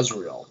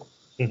Azrael.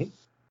 Mm-hmm.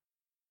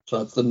 So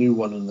that's the new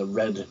one in the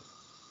red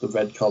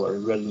color,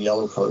 red and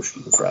yellow color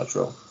scheme for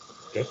Azrael.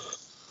 Okay.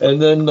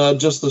 And then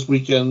just this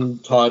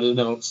weekend, Todd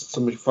announced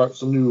some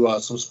new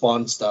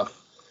Spawn stuff.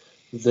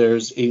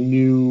 There's a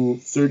new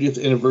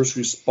 30th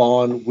anniversary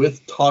Spawn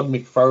with Todd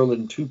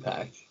McFarlane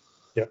 2-pack.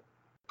 Yep.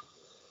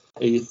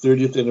 A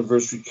 30th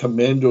anniversary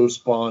Commando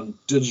Spawn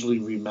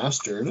digitally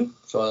remastered.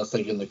 So that's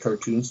like in the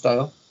cartoon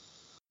style.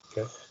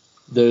 Okay.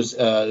 There's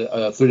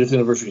a 30th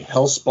anniversary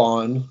Hell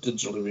Spawn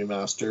digitally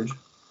remastered.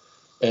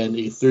 And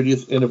a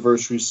 30th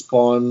anniversary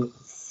Spawn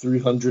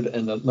 300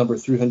 and number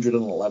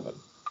 311.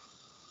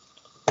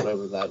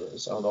 Whatever that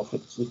is. I don't know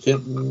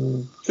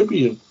if could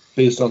be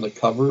based on the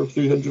cover of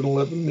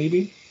 311,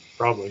 maybe?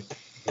 Probably.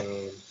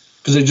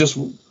 Because they just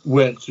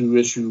went to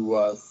issue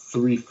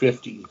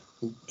 350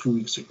 2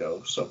 weeks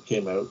ago, so it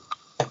came out.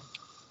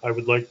 I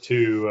would like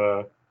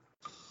to...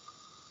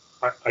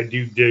 I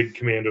do dig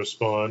Commando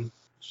Spawn,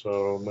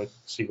 so I might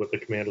see what the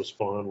Commando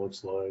Spawn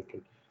looks like.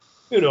 And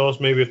who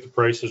knows, maybe if the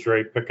price is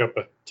right, pick up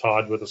a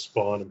Todd with a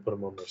Spawn and put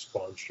him on my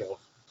Spawn shelf.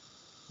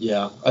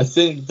 Yeah, I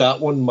think that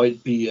one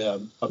might be a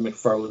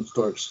McFarlane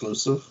store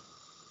exclusive.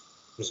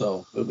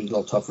 So it'll be a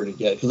little tougher to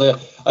get because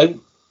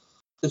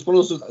it's one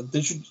of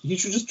those. He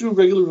should just do a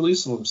regular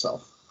release of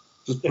himself.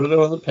 Just put it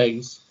on the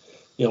pegs.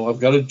 I've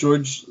got a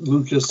George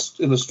Lucas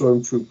in a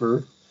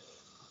Stormtrooper.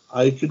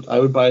 I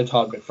would buy a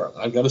Todd McFarlane.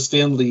 I've got a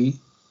Stan Lee.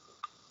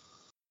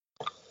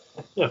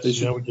 Yeah,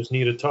 so now we just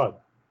need a Todd.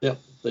 Yeah,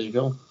 there you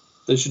go.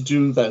 They should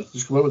do that.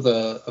 Just come up with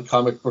a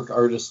comic book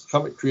artist,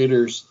 comic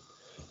creators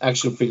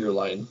action figure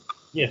line.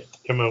 Yeah,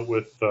 come out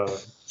with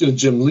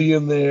Jim Lee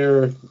in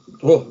there.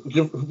 Well, they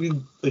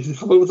can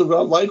come out with a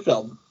Rob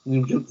Liefeld.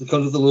 It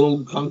comes with a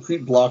little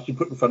concrete block you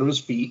put in front of his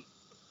feet,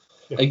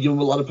 and give him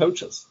a lot of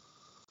pouches.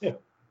 Yeah,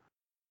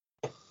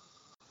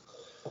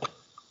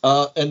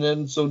 And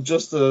then, so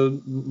just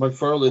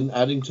McFarlane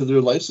adding to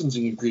their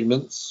licensing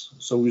agreements.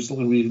 So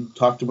recently we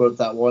talked about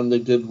that one they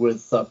did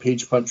with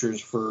Page Punchers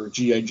for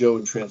G.I. Joe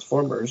and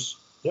Transformers.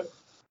 Yep.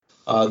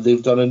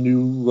 They've done a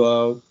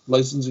new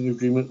licensing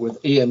agreement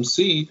with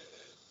AMC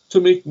to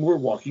make more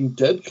Walking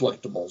Dead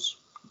collectibles.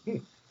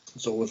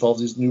 So with all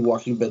these new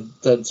Walking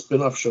Dead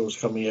spin-off shows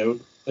coming out,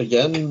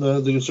 again,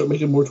 they can start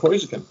making more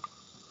toys again.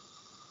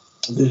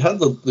 They had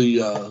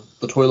the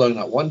toy line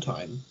at one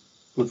time,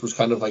 which was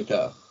kind of like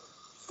a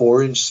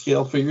 4-inch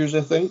scale figures,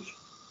 I think.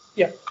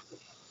 Yeah.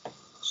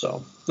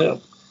 So, yeah.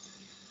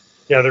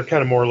 Yeah, they're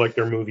kind of more like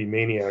their Movie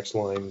Maniacs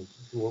line,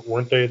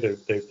 weren't they?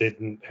 They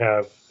didn't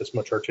have as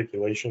much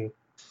articulation.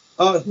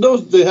 No,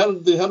 they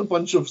had a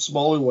bunch of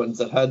smaller ones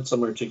that had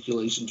some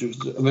articulation too.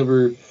 I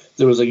remember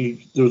there was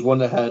one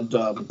that had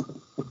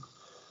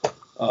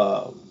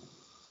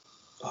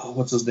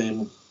what's his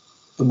name,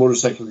 the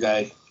motorcycle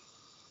guy,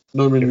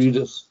 Norman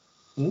Reedus.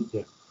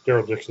 Yeah,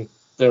 Daryl Dixon.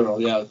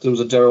 Daryl, yeah. There was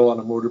a Daryl on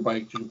a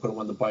motorbike. You could put him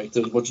on the bike.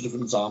 There was a bunch of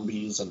different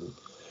zombies, but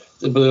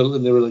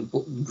they were like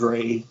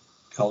gray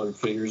colored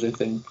figures, I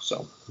think.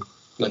 So,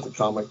 like the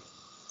comic.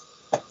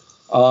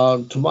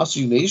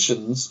 Tomasi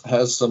Nations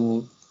has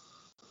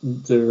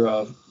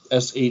their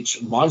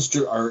SH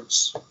Monster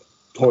Arts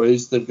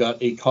toys. They've got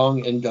a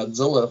Kong and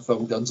Godzilla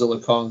from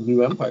Godzilla Kong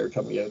New Empire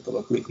coming out that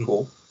look really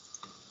cool.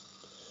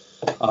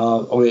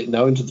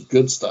 Now into the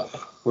good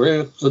stuff.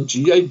 We're at the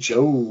G.I.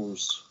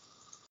 Joes.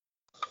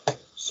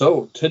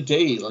 So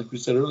today, like we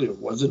said earlier,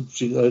 was a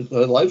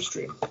live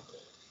stream.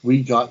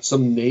 We got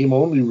some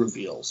name-only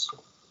reveals.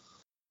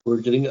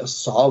 We're getting a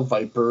Saw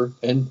Viper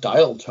and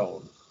Dial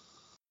Tone.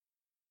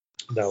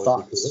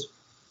 Thoughts?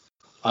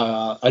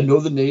 I know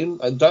the name.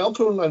 Dial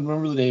Tone, I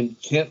remember the name.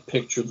 Can't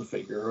picture the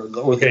figure or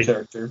the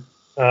character.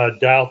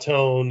 Dial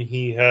Tone,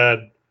 he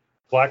had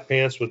black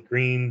pants with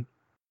green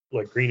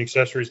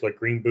accessories, like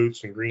green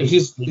boots and green.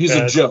 He's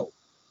a Joe.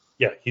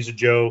 Yeah, he's a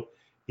Joe.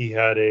 He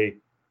had a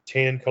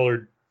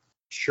tan-colored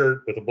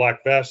shirt with a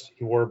black vest.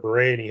 He wore a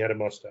beret and he had a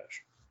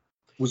mustache.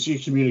 Was he a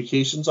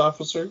communications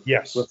officer?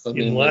 Yes. With the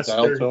name like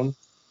Dial Tone?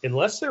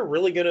 Unless they're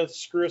really going to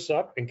screw us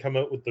up and come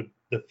out with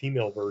the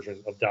female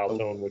version of Dial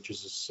Tone, which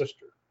is his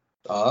sister.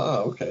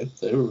 Ah, okay.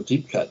 They were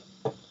deep cut.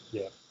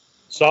 Yeah.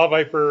 Saw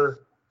Viper.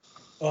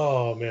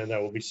 Oh man,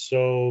 that will be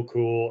so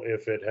cool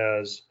if it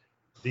has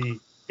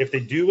if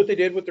they do what they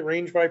did with the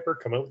Range Viper,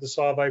 come out with the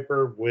Saw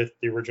Viper with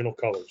the original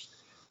colors.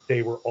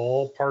 They were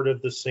all part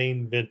of the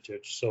same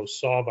vintage. So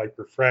Saw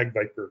Viper, Frag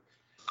Viper,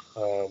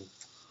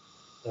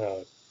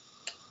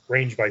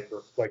 Range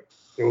Viper,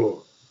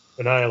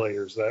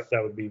 Annihilators.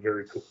 That would be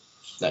very cool.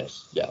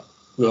 Nice. Yeah.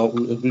 Well,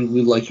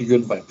 we like a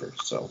good Viper,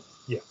 so.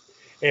 Yeah.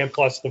 And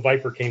plus the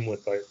Viper came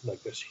with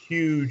like this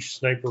huge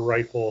sniper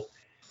rifle.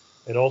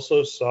 And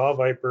also Saw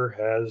Viper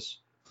has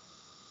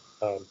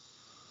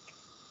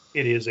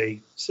it's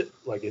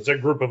a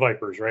group of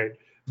Vipers, right?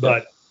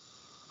 But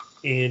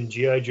in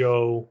G.I.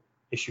 Joe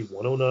issue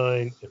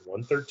 109 and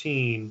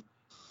 113,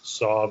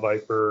 Saw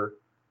Viper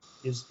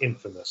is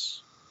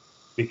infamous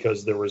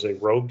because there was a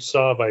rogue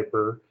Saw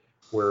Viper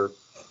where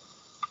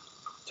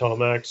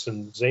Tomax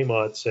and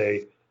Zaymot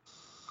say,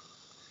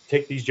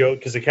 take these Joes,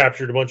 because they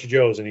captured a bunch of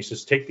Joes, and he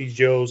says, take these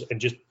Joes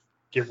and just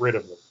get rid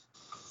of them.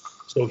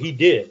 So he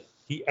did.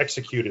 He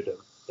executed him.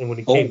 And when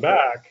he came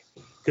back,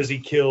 because he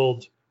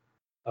killed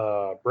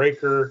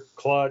Breaker,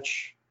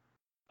 Clutch.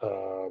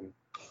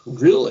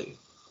 Really?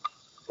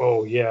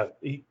 Oh, yeah.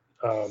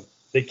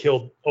 They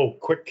killed,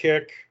 Quick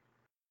Kick,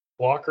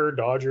 Walker,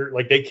 Dodger.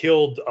 Like, they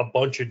killed a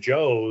bunch of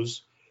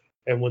Joes.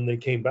 And when they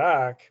came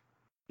back,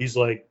 he's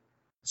like,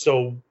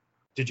 so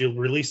did you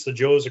release the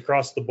Joes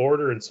across the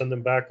border and send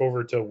them back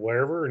over to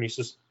wherever? And he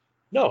says,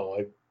 no,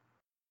 I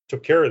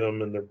took care of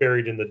them and they're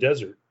buried in the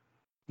desert.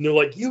 And they're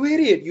like, you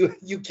idiot,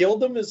 you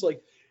killed them? It's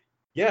like,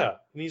 yeah.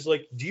 And he's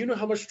like, do you know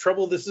how much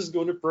trouble this is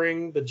going to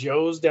bring the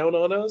Joes down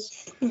on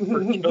us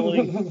for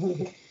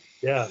killing?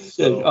 Yeah.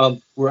 So,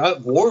 we're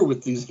at war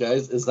with these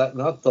guys. Is that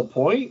not the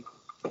point?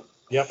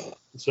 Yep.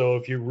 So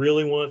if you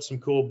really want some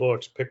cool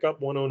books, pick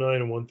up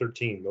 109 and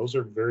 113. Those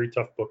are very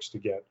tough books to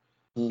get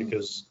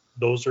because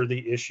those are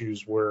the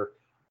issues where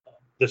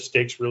the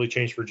stakes really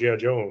changed for G.I.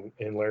 Joe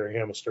and Larry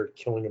Hama started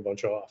killing a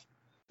bunch off.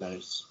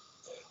 Nice.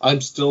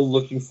 I'm still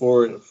looking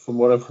forward. From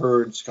what I've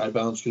heard,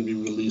 Skybound's going to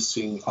be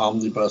releasing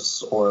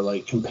omnibus or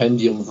like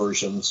compendium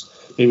versions.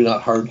 Maybe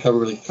not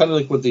hardcover, kind of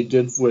like what they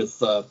did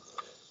with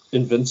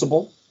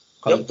Invincible.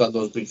 They've done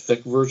those big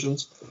thick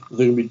versions.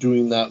 They're going to be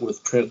doing that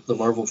with the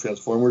Marvel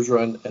Transformers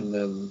run and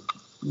then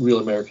Real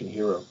American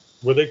Hero.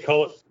 Were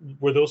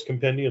those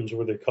compendiums?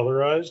 Were they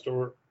colorized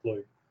or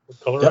like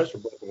colorized or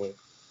black and white?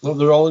 No,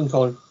 they're all in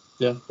color.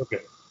 Yeah. Okay.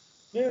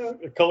 Yeah,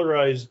 a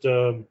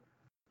colorized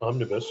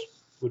omnibus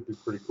would be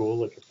pretty cool.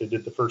 Like if they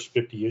did the first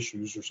 50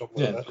 issues or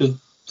something like that. Yeah,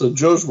 the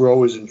Joes were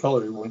always in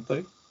color, weren't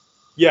they?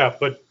 Yeah,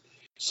 but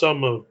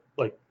some of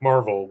like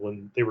Marvel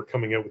when they were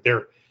coming out with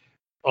their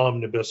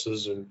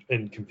omnibuses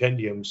and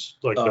compendiums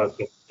like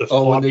the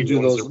when they do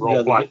ones those, that were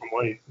all black and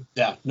white.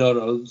 Yeah,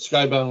 no,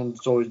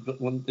 Skybound's always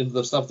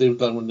the stuff they've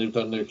done when they've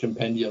done their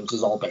compendiums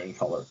is all been in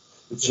color.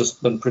 It's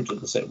just been printed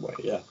the same way,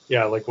 yeah.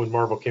 Yeah, like when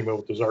Marvel came out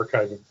with those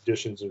archive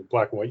editions in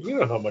black and white. You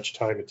know how much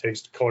time it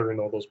takes to color in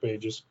all those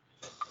pages.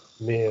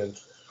 Man,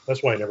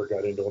 that's why I never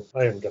got into them.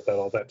 I haven't got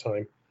all that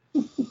time.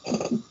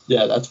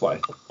 Yeah, that's why.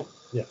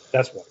 Yeah,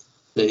 that's why.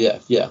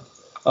 Yeah.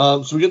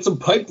 So we get some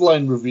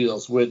pipeline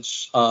reveals,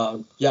 which,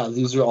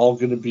 these are all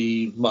going to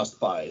be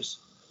must-buys.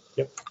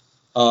 Yep.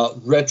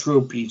 Retro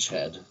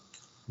Beachhead.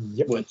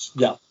 Yep. Which,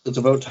 it's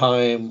about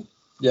time.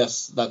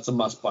 Yes, that's a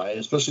must-buy,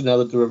 especially now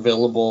that they're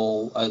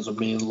available as a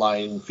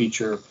mainline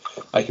feature.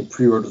 I can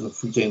pre-order them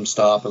through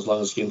GameStop as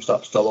long as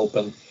GameStop's still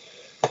open.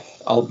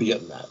 I'll be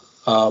getting that.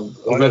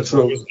 As long as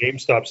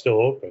GameStop's still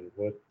open.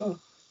 What? Oh,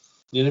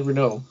 you never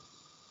know.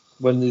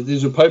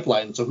 These are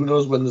pipelines, so who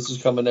knows when this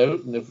is coming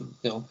out, and if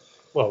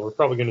Well, we're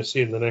probably going to see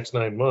it in the next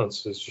 9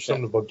 months. Is there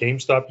something about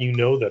GameStop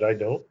that I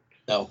don't?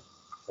 No.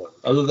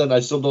 Other than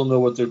I still don't know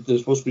what they're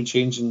supposed to be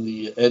changing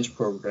the Edge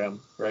program,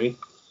 right?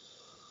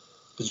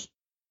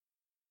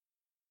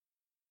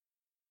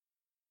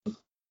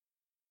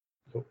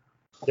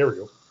 There we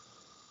go.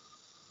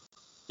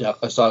 Yeah,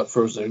 I saw it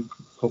frozen.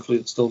 Hopefully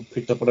it still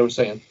picked up what I was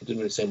saying. I didn't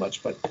really say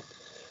much, but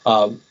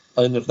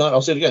and if not,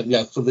 I'll say it again.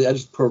 Yeah, so the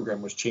Edge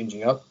program was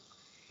changing up.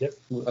 Yep.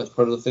 As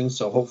part of the thing,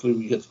 so hopefully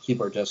we get to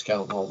keep our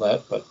discount and all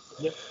that. But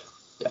yep.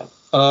 Yeah.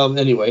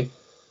 Anyway,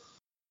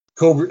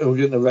 Cobra. We're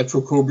getting a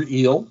retro Cobra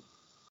Eel.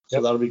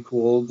 So that'll be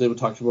cool. They were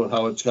talking about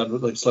how it's got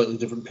like slightly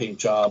different paint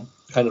job,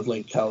 kind of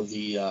like how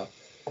the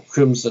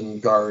Crimson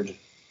Guard,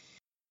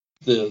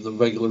 the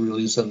regular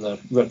release and the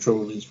retro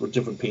release were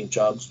different paint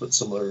jobs but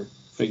similar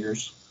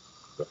figures.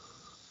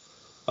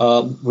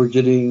 We're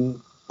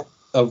getting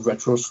a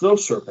retro Snow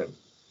Serpent,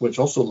 which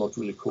also looked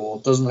really cool.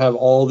 It doesn't have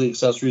all the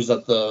accessories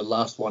that the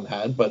last one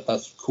had, but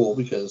that's cool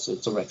because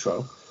it's a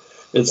retro.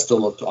 It still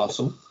looked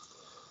awesome.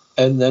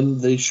 And then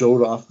they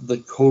showed off the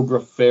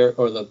Cobra Ferret,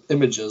 or the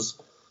images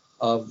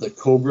of the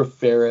Cobra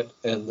Ferret,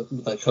 and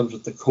that comes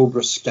with the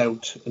Cobra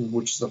Scout,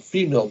 which is a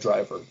female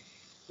driver.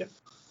 Yep.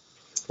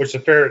 Which the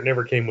Ferret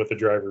never came with a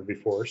driver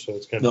before, so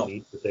it's kind of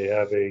neat that they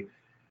have a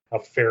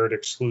Ferret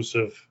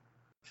exclusive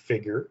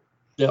figure.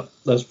 Yeah,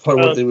 that's part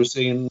of what they were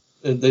saying.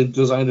 They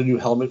designed a new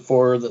helmet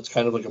for her that's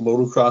kind of like a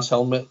motocross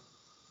helmet.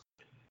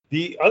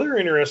 The other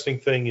interesting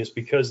thing is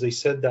because they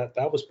said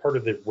that was part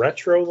of the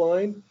retro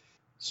line.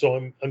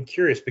 So I'm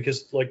curious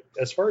because, like,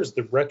 as far as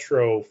the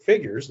retro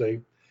figures,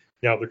 they're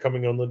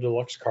coming on the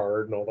deluxe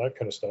card and all that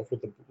kind of stuff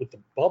with the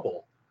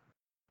bubble.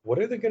 What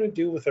are they going to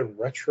do with a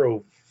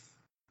retro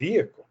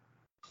vehicle?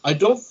 I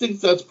don't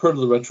think that's part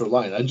of the retro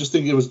line. I just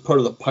think it was part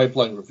of the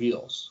pipeline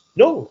reveals.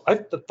 No, I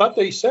thought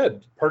they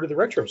said part of the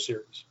retro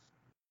series.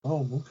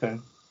 Oh, okay.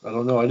 I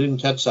don't know. I didn't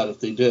catch that if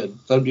they did.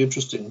 That'd be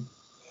interesting.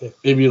 Yeah.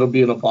 Maybe it'll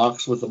be in a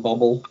box with a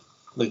bubble.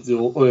 Like the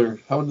old, or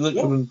how did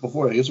it come in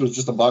before? I guess it was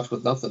just a box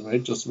with nothing,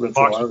 right? Just retro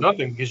box with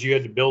nothing because you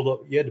had to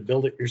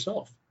build it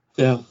yourself.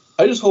 Yeah,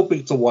 I just hope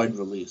it's a wide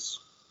release.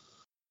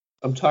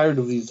 I'm tired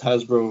of these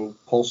Hasbro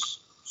Pulse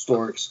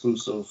Store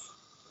exclusive.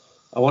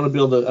 I want to be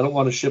able to. I don't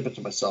want to ship it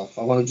to myself.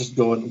 I want to just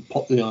go and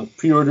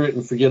pre-order it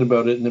and forget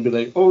about it, and then be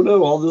like, oh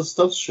no, all this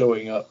stuff's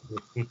showing up.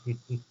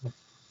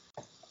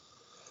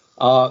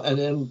 And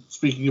then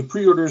speaking of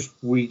pre-orders,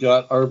 we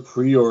got our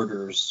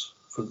pre-orders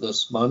for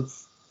this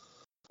month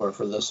or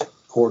for this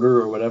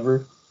quarter or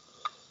whatever.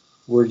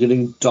 We're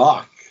getting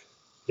Doc.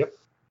 Yep.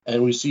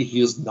 And we see he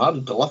is not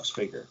a deluxe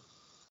figure.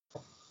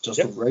 Just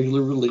a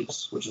regular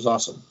release, which is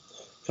awesome.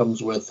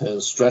 Comes with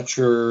his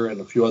stretcher and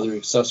a few other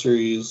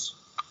accessories.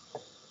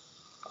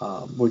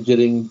 We're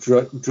getting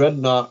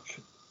Dreadnought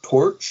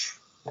Torch.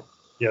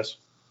 Yes.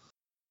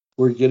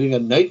 We're getting a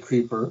Night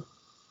Creeper,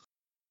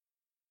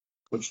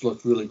 which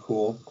looked really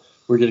cool.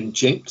 We're getting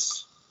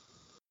Jinx.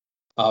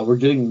 We're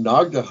getting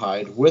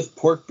Nagahide with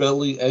Pork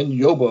Belly and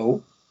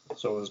Yobo.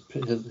 So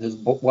his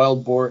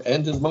wild boar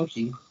and his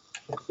monkey.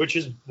 Which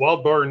is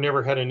wild boar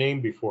never had a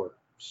name before.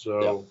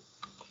 So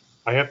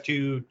I have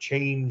to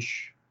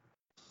change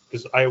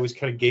because I always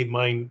kind of gave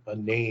mine a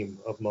name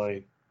of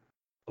my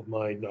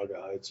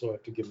Nagahide, so I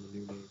have to give him a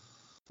new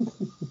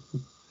name.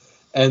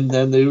 And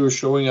then they were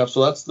showing off,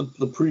 so that's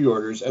the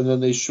pre-orders, and then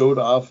they showed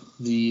off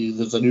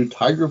there's a new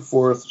Tiger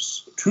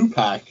Force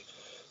 2-pack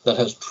that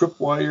has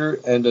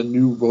tripwire and a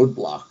new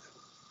roadblock.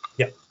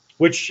 Yeah,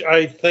 which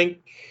I think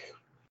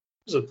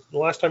the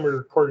last time we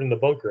recorded in the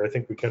bunker, I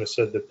think we kind of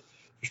said that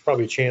there's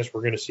probably a chance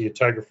we're going to see a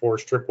Tiger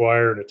Force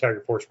tripwire and a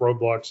Tiger Force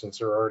roadblock since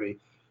they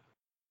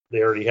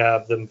already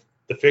have them.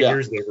 The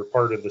figures, they were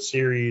part of the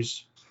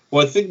series.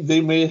 Well, I think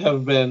they may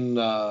have been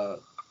a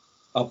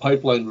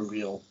pipeline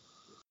reveal.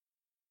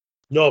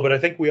 No, but I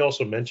think we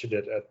also mentioned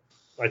it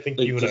I think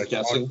you and I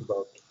guessing. talked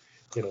about,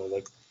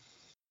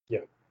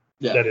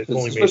 that it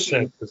only made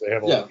sense because they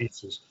have all the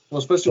pieces. Well,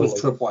 especially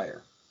with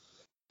tripwire.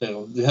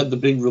 They had the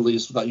big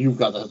release that you've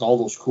got that has all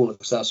those cool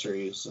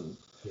accessories. And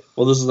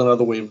well, this is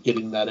another way of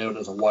getting that out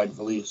as a wide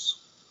release.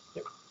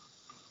 Yep.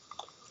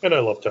 And I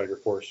love Tiger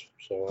Force.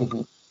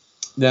 So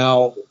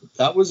Now,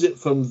 that was it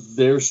from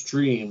their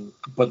stream,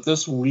 but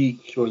this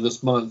week or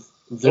this month,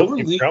 they were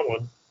leaked. Got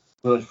one.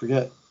 What did I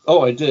forget?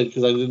 Oh, I did,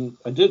 because I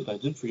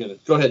did forget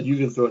it. Go ahead, you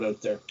can throw it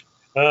out there.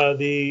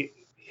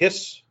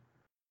 Hiss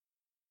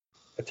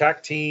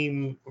attack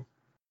team,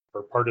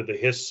 or part of the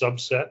Hiss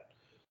subset,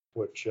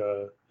 which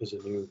is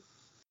a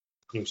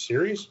new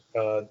series.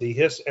 The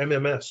Hiss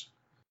MMS,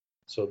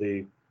 so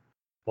the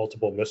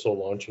multiple missile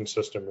launching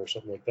system or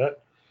something like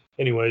that.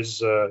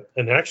 Anyways,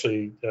 and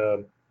actually,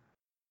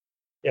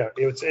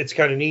 it's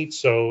kind of neat.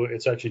 So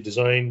it's actually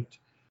designed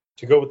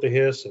to go with the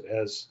Hiss. It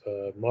has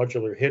a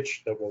modular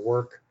hitch that will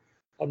work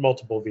on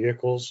multiple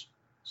vehicles,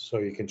 so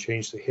you can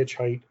change the hitch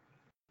height.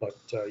 But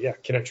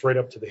connects right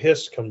up to the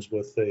Hiss. Comes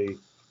with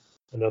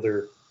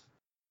another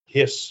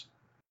Hiss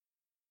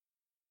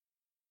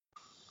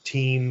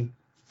team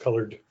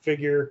colored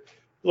figure.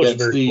 Looks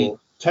it's very the cool.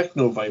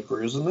 Techno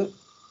Viper, isn't it?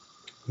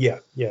 Yeah,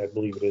 I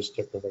believe it is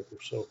Techno Viper.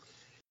 So,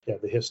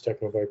 the Hiss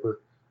Techno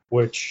Viper,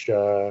 which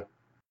on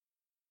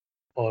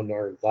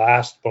our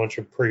last bunch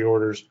of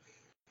pre-orders,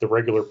 the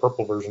regular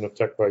purple version of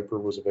Tech Viper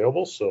was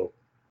available. So,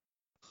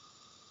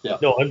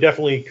 no, I'm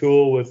definitely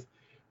cool with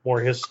more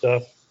Hiss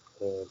stuff.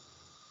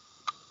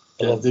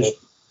 I love they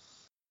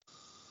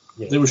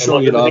they were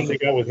showing it off. They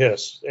got with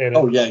Hiss, and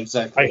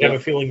exactly. I have a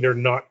feeling they're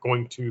not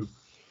going to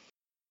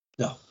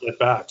get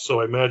back. So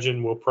I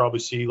imagine we'll probably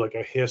see like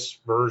a Hiss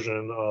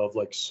version of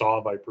like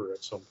Saw Viper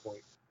at some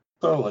point.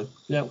 Totally.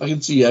 Yeah, I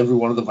can see every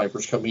one of the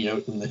Vipers coming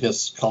out in the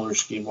Hiss color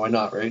scheme. Why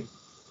not, right?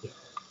 Yeah.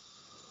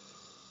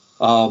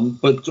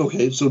 But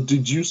okay, so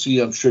did you see?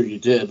 I'm sure you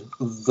did.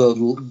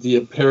 The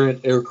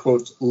apparent air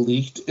quotes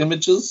leaked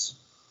images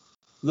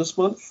this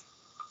month.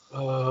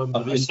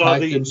 I saw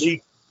the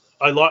leak.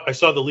 I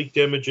saw the leaked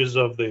images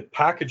of the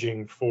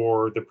packaging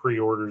for the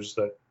pre-orders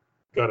that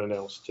got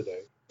announced today.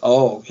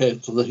 Oh, okay.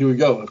 So here we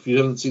go. If you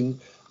haven't seen,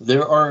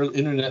 there are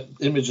internet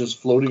images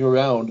floating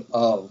around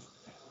of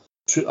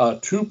a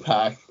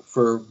 2-pack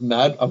for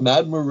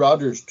Mad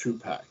Marauders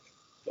 2-pack.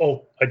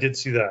 Oh, I did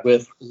see that.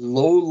 With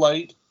Low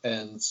Light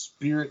and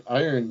Spirit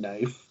Iron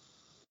Knife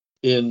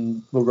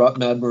in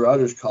Mad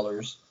Marauders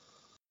colors,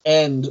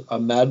 and a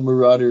Mad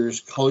Marauders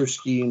color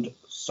schemed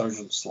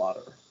Sergeant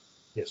Slaughter.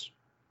 Yes.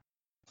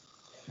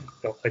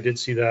 No, I did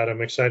see that.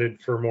 I'm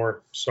excited for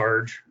more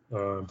Sarge.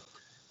 I'm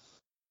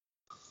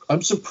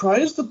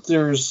surprised that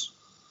there's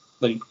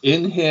like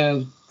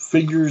in-hand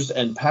figures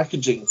and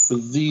packaging for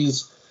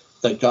these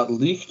that got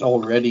leaked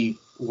already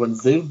when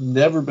they've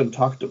never been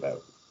talked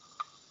about.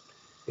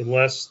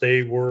 Unless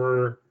they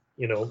were,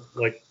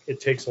 like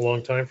it takes a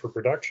long time for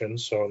production,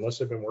 so unless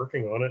they've been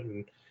working on it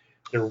and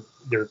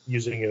they're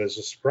using it as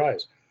a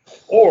surprise,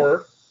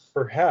 or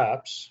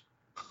perhaps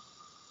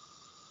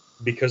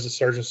because of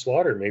Sergeant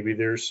Slaughter, maybe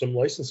there's some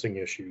licensing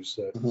issues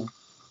that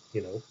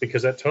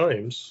because at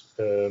times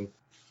the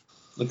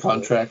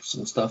contracts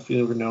and stuff, you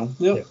never know.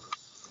 Yeah.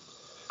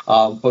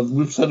 But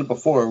we've said it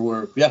before.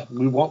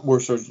 We want more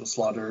Sergeant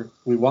Slaughter.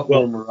 We want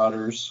more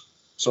Marauders.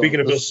 So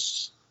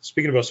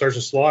speaking about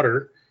Sergeant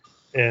Slaughter,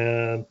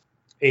 and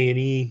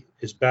A&E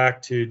is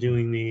back to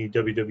doing the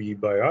WWE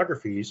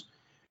biographies,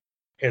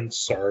 and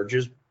Sarge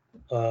is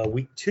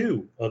week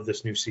 2 of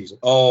this new season.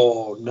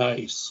 Oh,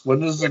 nice. When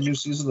does the new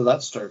season of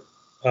that start?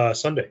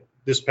 Sunday.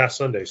 This past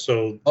Sunday.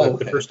 So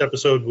the first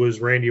episode was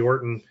Randy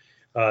Orton.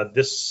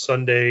 This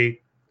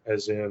Sunday,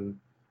 as in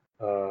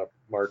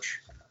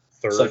March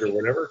 3rd or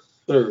whatever.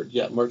 3rd,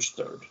 yeah, March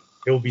 3rd.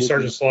 It will be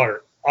Sergeant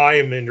Slaughter. I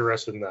am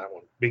interested in that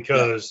one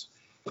because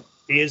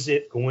is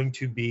it going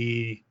to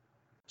be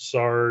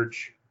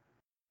Sarge?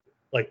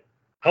 Like,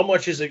 how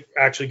much is it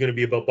actually going to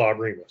be about Bob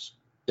Remus?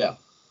 Yeah.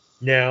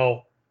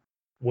 Now,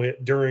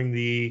 during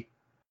the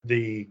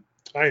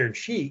Iron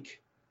Sheik,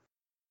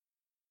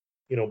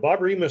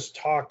 Bob Remus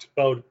talked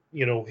about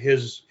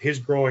his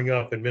growing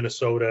up in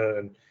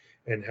Minnesota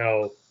and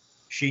how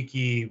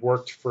Sheiky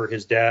worked for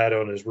his dad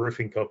on his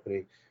roofing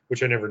company,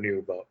 which I never knew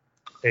about.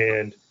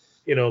 And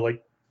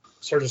like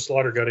Sergeant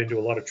Slaughter got into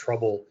a lot of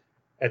trouble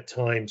at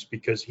times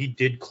because he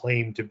did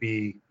claim to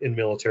be in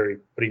military,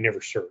 but he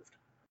never served.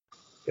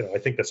 I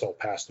think that's all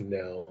past him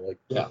now. Like,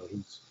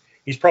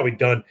 he's probably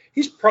done.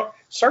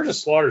 Sergeant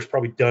Slaughter's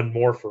probably done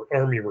more for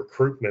Army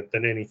recruitment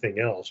than anything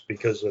else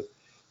because of,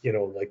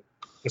 like,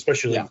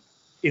 especially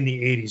in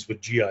the 80s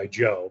with G.I.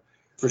 Joe.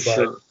 For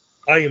sure.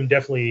 I am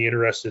definitely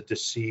interested to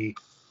see,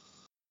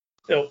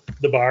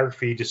 the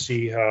biography, to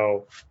see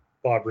how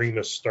Bob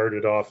Remus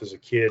started off as a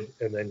kid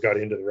and then got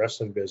into the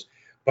wrestling biz.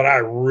 But I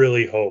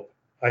really hope,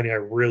 I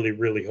really,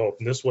 really hope,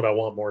 and this is what I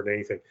want more than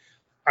anything,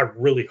 I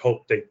really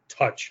hope they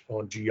touch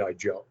on G.I.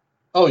 Joe.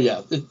 Oh,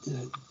 yeah.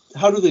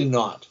 How do they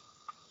not?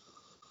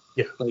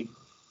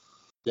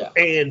 Yeah.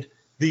 And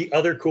the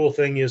other cool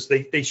thing is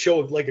they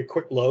showed like a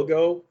quick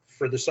logo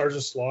for the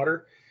Sergeant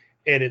Slaughter,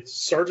 and it's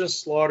Sergeant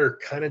Slaughter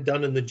kind of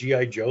done in the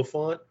G.I. Joe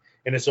font,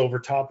 and it's over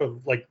top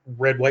of like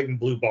red, white, and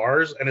blue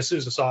bars. And as soon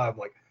as I saw it, I'm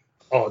like,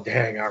 oh,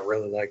 dang, I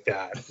really like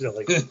that.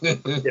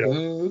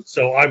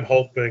 So I'm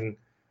hoping,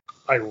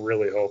 I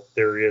really hope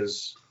there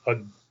is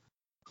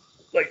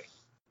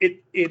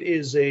it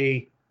is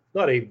it's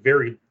not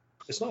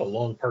a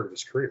long part of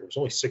his career. It was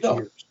only 6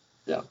 years.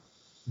 Yeah.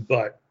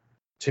 But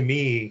to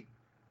me,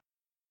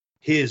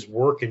 his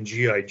work in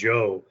G.I.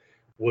 Joe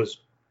was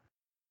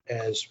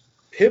as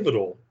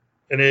pivotal,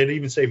 and I'd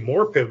even say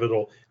more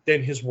pivotal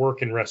than his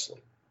work in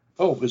wrestling.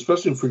 Oh,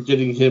 especially for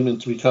getting him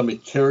to become a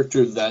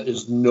character that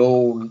is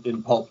known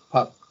in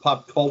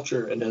pop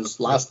culture and has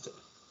lasted.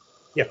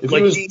 Yeah, if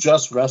he was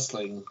just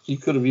wrestling, he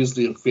could have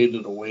easily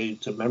faded away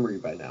to memory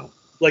by now.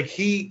 Like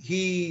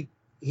he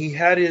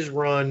had his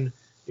run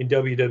in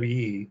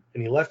WWE,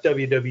 and he left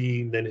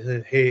WWE, and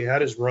then he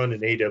had his run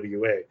in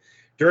AWA.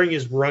 During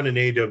his run in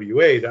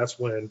AWA, that's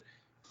when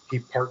he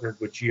partnered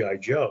with G.I.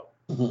 Joe.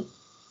 Mm-hmm.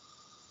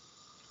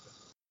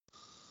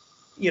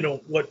 You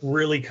know, what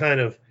really kind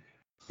of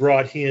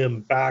brought him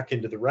back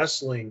into the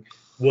wrestling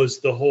was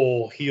the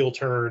whole heel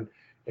turn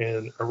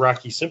and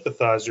Iraqi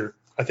sympathizer.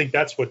 I think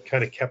that's what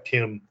kind of kept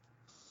him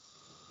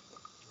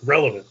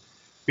relevant.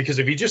 Because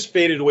if he just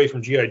faded away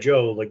from G.I.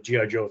 Joe, like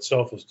G.I. Joe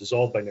itself was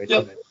dissolved by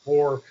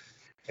 1994,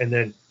 and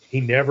then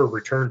he never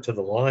returned to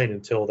the line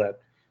until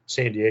that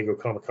San Diego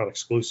Comic-Con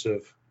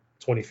exclusive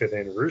 25th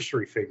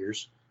anniversary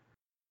figures.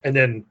 And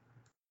then,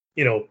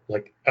 you know,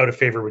 like out of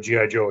favor with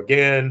G.I. Joe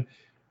again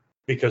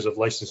because of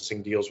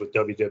licensing deals with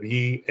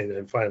WWE, and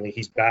then finally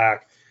he's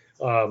back.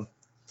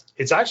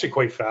 It's actually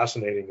quite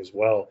fascinating as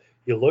well.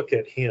 You look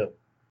at him,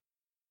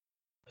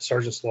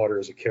 Sergeant Slaughter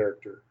as a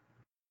character,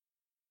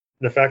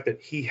 and the fact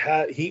that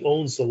he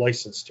owns the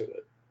license to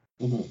it.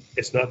 Mm-hmm.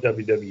 It's not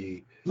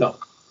WWE. No.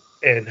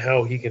 And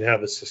how he can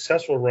have a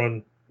successful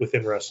run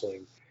within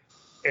wrestling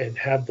and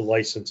have the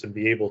license and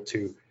be able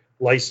to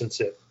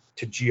license it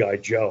to G.I.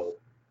 Joe.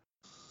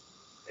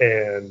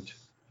 And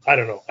I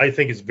don't know. I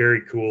think it's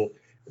very cool.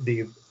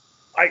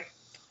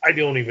 I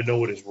don't even know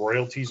what his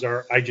royalties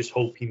are. I just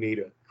hope he made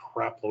a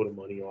crap load of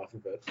money off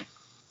of it.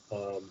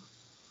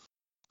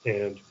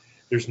 And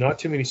there's not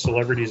too many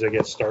celebrities I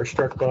get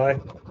starstruck by,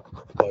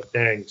 but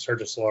dang,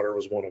 Sergeant Slaughter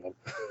was one of them.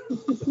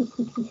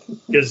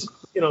 Because,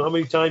 you know, how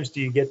many times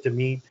do you get to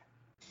meet,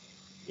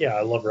 yeah,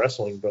 I love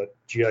wrestling, but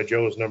G.I.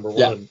 Joe is number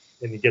one,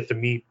 and you get to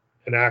meet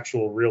an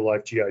actual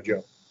real-life G.I.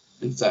 Joe.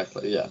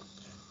 Exactly, yeah.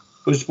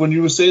 Which, when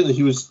you were saying that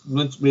he was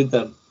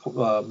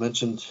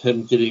mentioned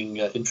him getting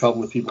in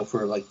trouble with people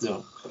for, like, you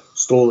know,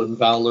 stolen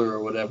valor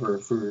or whatever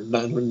for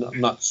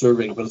not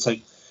serving, but it's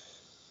like,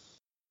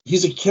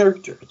 he's a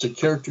character. It's a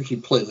character he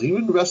plays.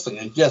 Even in wrestling,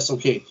 I guess,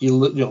 okay, he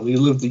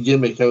lived the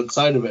gimmick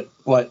outside of it,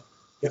 but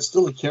it's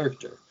still a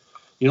character.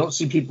 You don't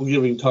see people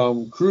giving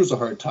Tom Cruise a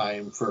hard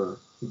time for,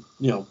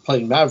 you know,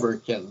 playing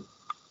Maverick and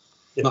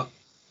not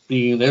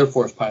being an Air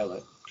Force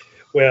pilot.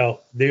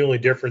 Well, the only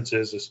difference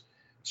is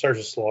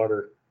Sergeant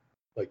Slaughter,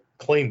 like,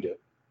 claimed it,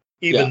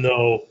 even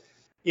though,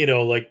 you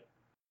know, like.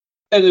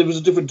 And it was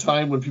a different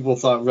time when people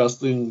thought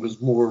wrestling was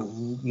more,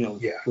 you know,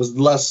 was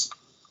less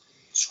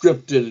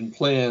scripted and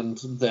planned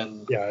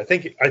than. Yeah, I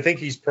think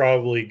he's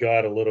probably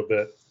got a little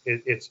bit.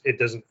 It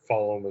doesn't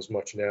follow him as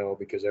much now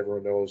because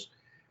everyone knows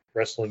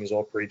wrestling is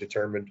all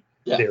predetermined.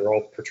 Yeah. They're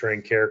all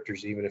portraying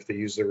characters, even if they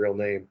use their real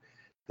name.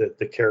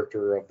 The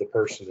character of the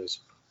person is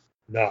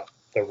not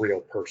the real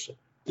person.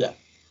 Yeah.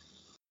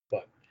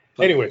 But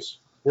anyways,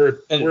 we're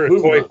a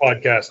toy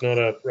podcast, not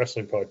a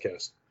wrestling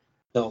podcast.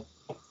 No.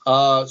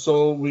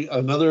 So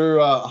another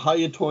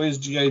Hiya Toys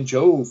G.I.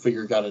 Joe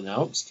figure got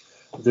announced.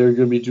 They're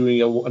going to be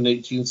doing a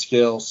 1/18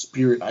 scale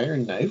Spirit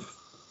Iron Knife.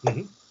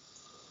 Mm-hmm.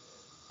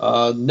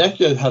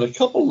 NECA had a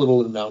couple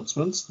little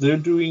announcements. They're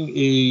doing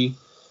a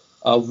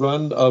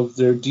run of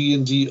their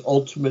D&D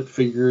Ultimate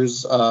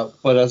figures,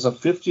 but as a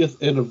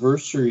 50th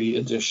anniversary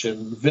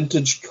edition,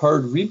 vintage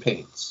card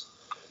repaints.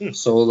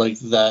 So like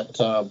that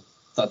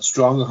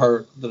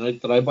Strongheart, the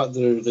night that I bought,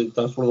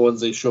 that's one of the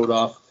ones they showed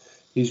off.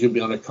 He's going to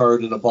be on a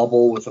card in a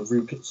bubble with a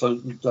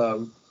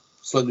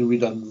slightly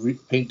redone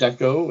paint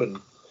deco, and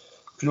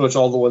pretty much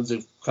all the ones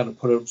they've kind of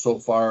put out so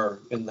far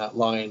in that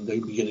line,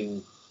 they'll be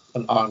getting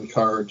an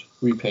on-card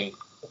repaint.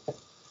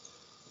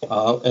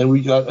 And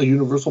we got a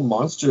Universal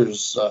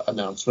Monsters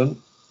announcement.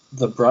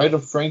 The Bride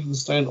of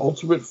Frankenstein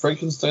Ultimate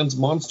Frankenstein's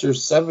Monster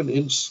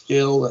 7-inch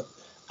scale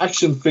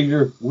action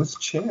figure with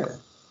chair.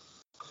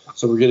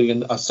 So we're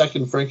getting a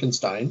second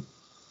Frankenstein,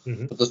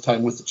 but this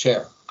time with the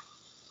chair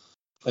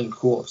and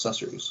cool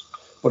accessories.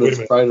 But it's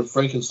Bride of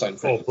Frankenstein.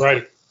 Wait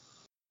a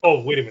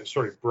minute.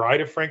 Sorry, Bride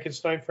of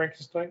Frankenstein?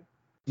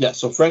 Yeah,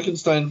 so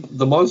Frankenstein,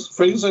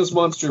 Frankenstein's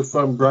monster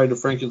from Bride of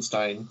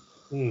Frankenstein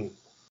in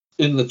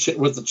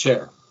with the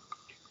chair.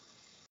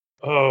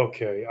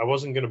 Okay, I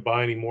wasn't going to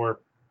buy any more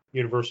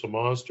Universal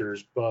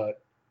Monsters,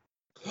 but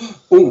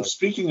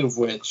speaking of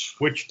which,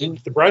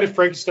 the Bride of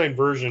Frankenstein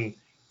version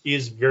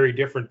is very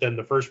different than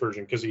the first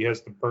version because he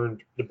has the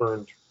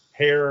burned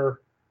hair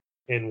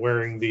and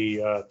wearing the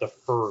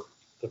fur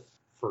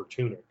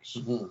tunics.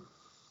 Mm-hmm.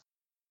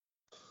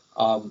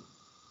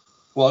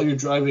 While you're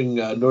driving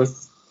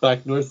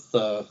back north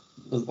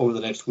over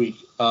the next week,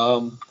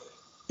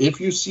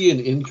 if you see an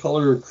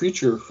in-color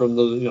creature from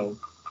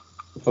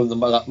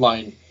that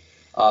line,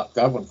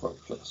 grab one for me,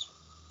 please.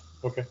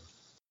 Okay.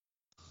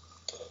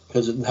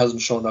 Because it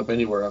hasn't shown up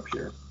anywhere up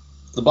here.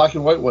 The black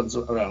and white one's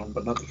around,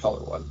 but not the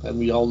color one. And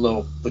we all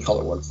know the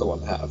color one's the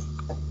one to have.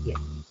 Yeah.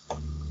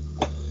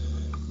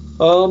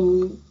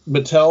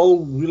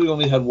 Mattel really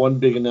only had one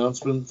big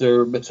announcement.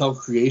 Their Mattel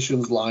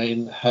Creations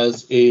line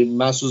has a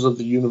Masters of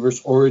the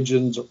Universe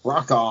Origins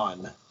Rock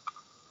On,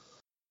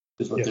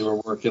 is what they were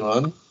working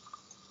on.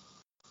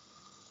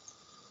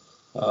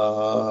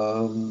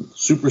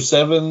 Super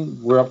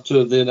 7,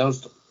 they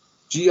announced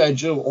G.I.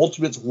 Joe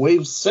Ultimates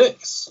Wave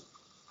 6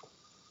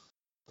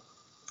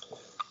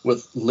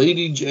 with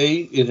Lady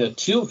J in a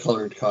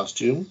teal-colored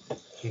costume,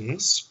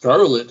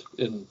 Scarlet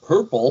in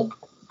purple,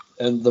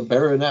 and the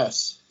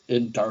Baroness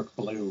in dark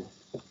blue.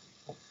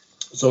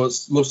 So it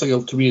looks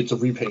like, to me, it's a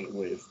repaint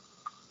wave.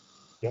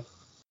 Yep.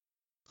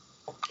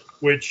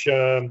 Which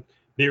the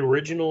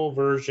original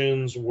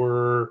versions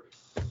were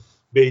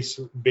based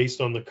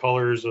on the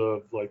colors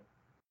of the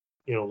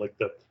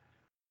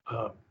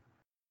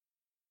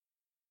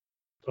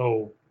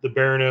the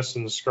Baroness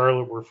and the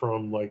Scarlet were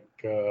from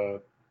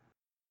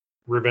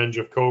Revenge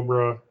of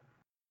Cobra,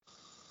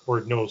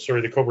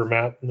 the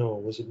Cobra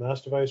was it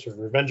Mastivice or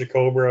Revenge of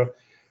Cobra?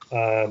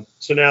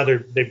 So now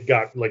they've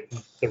got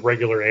the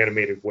regular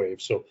animated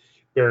wave. So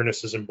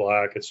Baroness is in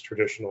black. It's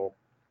traditional.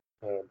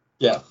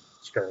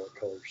 Scarlet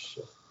colors.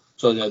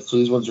 So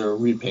these ones are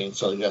repaints.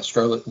 So you got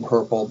Scarlet and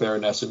purple,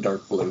 Baroness in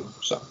dark blue.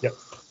 So yep.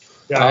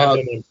 Yeah, I have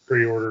them in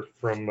pre-order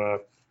from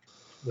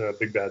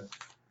Big Bad.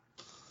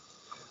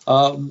 We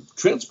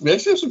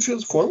actually have some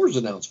Transformers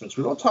announcements.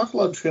 We don't talk a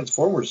lot of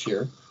Transformers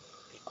here.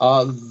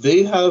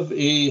 They have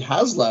a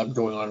HasLab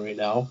going on right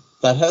now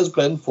that has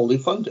been fully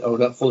funded. Oh,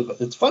 not fully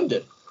funded. It's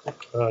funded.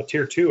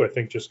 Tier 2, I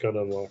think, just got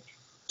unlocked.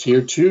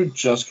 Tier 2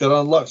 just got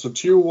unlocked. So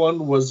Tier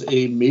 1 was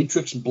a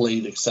Matrix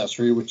Blade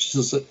accessory, which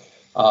is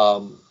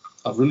a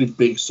really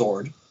big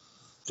sword.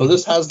 So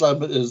this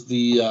HasLab is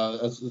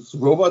it's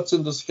Robots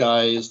in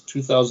Disguise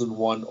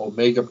 2001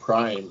 Omega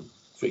Prime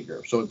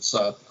figure. So it's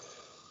I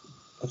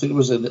think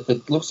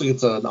it looks like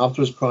it's an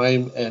Optimus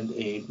Prime and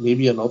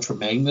maybe an Ultra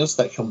Magnus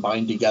that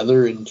combined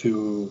together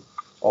into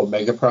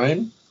Omega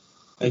Prime,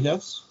 I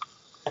guess.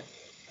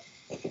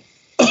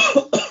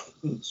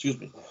 Excuse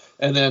me.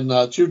 And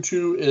then Tier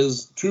 2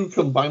 is 2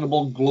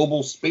 combinable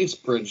global space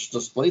bridge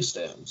display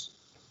stands.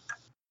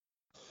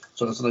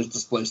 So that's a nice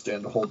display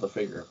stand to hold the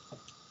figure.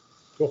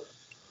 Cool.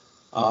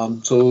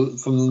 So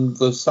from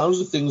the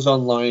sounds of things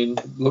online,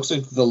 it looks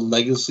like the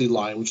Legacy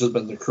line, which has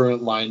been the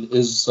current line,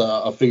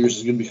 of figures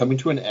is going to be coming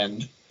to an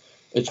end.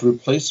 Its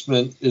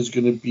replacement is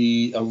going to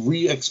be a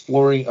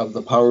re-exploring of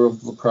the Power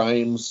of the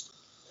Primes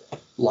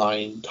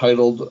line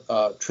titled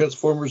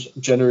Transformers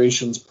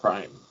Generations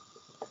Prime.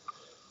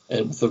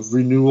 And with a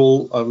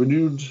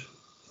renewed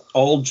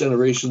all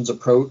generations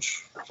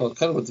approach, so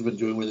kind of what they've been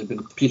doing, where they've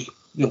been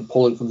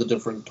pulling from the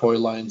different toy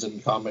lines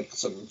and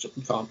comics and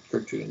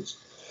cartoons,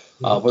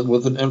 but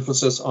with an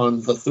emphasis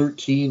on the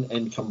 13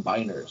 and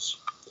combiners.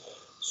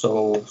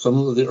 So some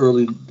of the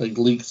early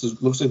leaks,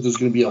 it looks like there's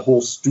going to be a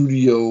whole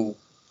Studio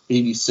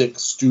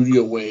 86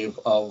 studio wave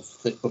of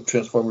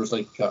Transformers,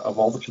 of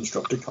all the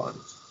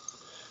Constructicons.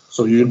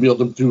 So you're going to be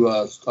able to do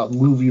a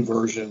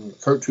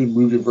cartoon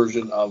movie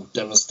version of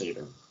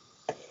Devastator,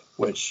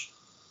 which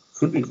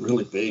could be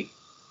really big.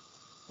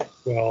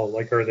 Well,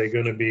 are they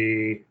going to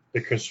be,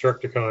 the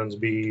Constructicons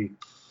be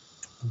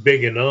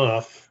big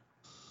enough?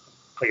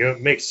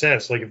 It makes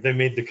sense. If they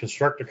made the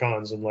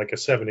Constructicons in a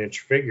 7-inch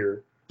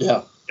figure,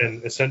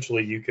 and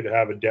essentially you could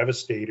have a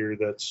Devastator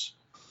that's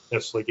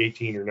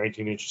 18 or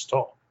 19 inches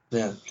tall.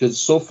 Yeah, because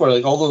so far,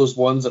 all those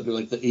ones that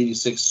are the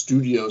 86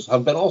 studios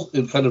have been all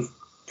kind of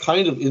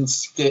in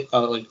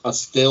scale, a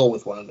scale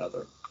with one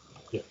another.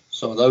 Yeah.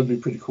 So that would be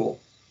pretty cool.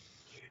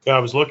 Yeah, I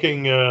was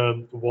looking.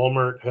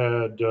 Walmart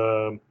had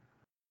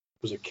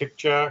was it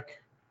Kickjack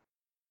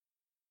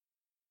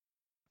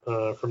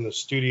from the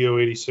Studio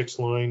 86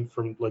 line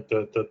from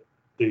the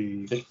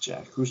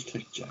Kickjack. Who's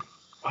Kickjack?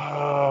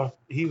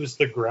 He was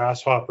the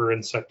Grasshopper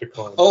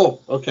Insecticon. Oh,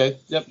 okay.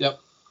 Yep.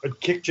 A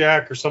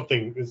Kickjack or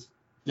something. Because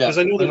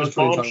I know there was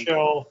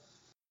Bombshell,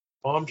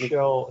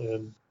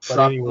 and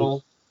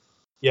Shrapnel.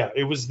 Yeah,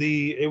 it was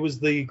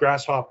the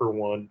Grasshopper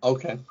one.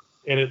 Okay.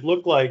 And it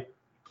looked like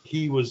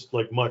he was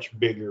much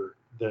bigger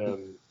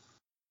than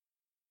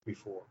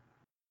before.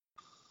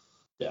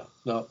 Yeah.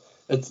 No,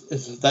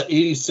 it's that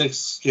 86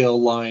 scale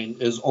line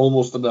is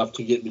almost enough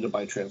to get me to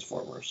buy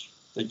Transformers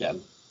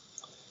again.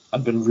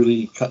 I've been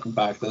really cutting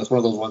back. That's one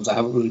of those ones I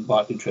haven't really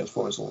bought new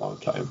Transformers in a long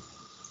time.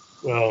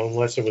 Well,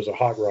 unless it was a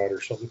Hot Rod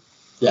or something.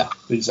 Yeah,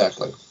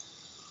 exactly.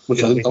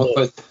 Which I think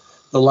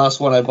the last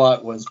one I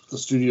bought was the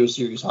Studio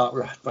Series Hot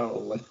Rod,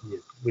 probably. Yeah,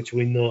 which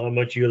we know how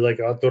much you like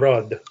Hot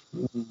Rod.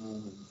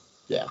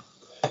 Yeah.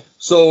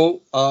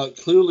 So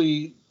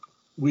clearly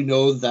we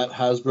know that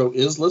Hasbro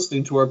is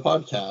listening to our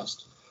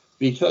podcast,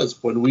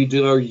 because when we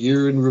did our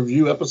year in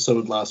review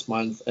episode last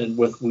month and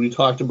we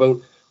talked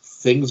about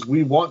things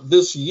we want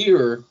this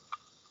year,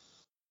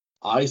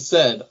 I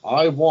said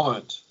I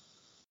want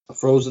a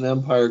Frozen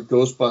Empire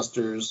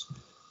Ghostbusters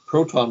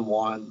Proton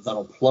wand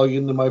that'll plug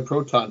into my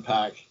Proton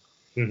pack,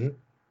 and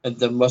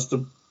then must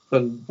have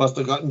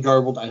gotten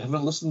garbled. I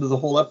haven't listened to the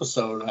whole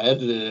episode. I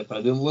edited it, but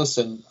I didn't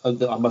listen. I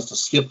must have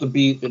skipped a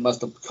beat. It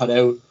must have cut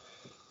out,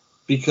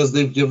 because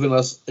they've given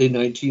us a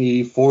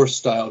 1984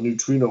 style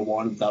neutrino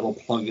wand that'll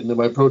plug into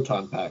my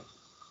proton pack.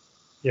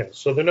 Yeah,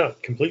 so they're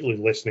not completely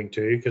listening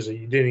to you because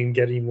you didn't even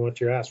get what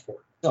you asked for.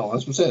 No,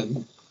 that's what I'm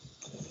saying.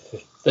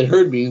 They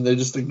heard me and they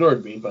just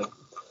ignored me. But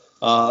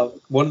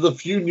one of the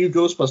few new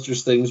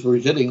Ghostbusters things we're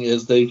getting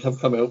is they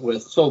have come out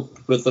with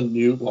a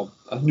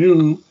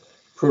new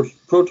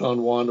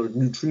proton wand or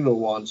neutrino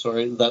wand,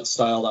 that's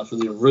styled after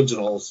the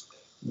originals,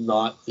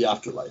 not the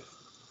Afterlife.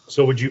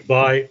 So would you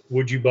buy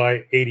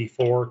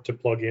 84 to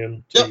plug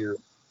in to your?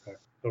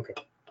 Okay.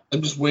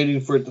 I'm just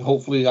waiting for it to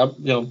hopefully.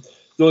 The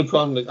only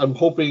problem, I'm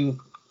hoping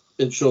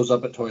it shows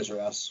up at Toys R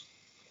Us.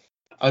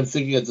 I'm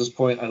thinking at this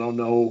point, I don't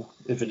know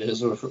if it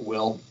is or if it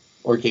will,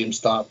 or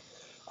GameStop.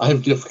 I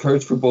have gift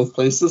cards for both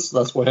places, so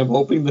that's why I'm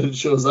hoping that it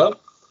shows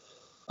up.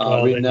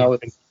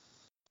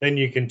 Then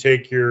you can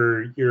take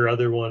your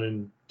other one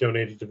and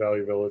donate it to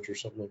Value Village or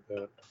something like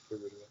that. Get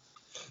rid of it.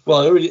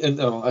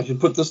 Well, I can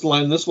put this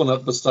one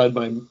up beside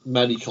my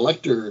Matty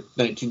Collector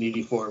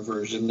 1984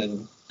 version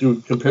and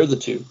compare the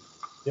two.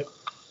 Yep.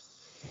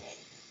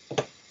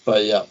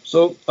 But yeah,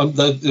 so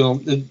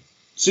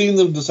seeing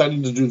them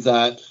deciding to do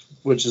that,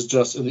 which is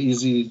just an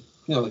easy,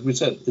 like we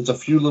said, it's a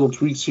few little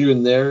tweaks here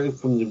and there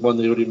from the one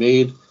they already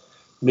made,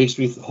 makes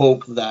me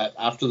hope that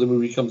after the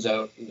movie comes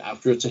out and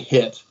after it's a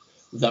hit,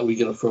 that we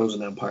get a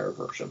Frozen Empire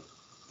version.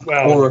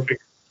 Well,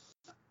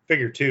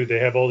 figure too, they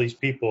have all these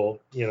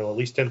people, at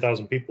least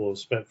 10,000 people have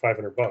spent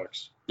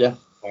 $500. Yeah.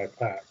 Buy a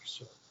pack.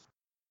 So.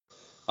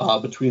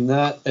 Between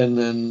that and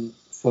then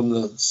from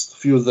the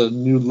few of the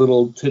new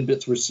little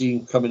tidbits we're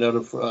seeing coming out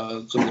of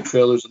some of the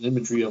trailers and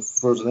imagery of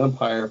Frozen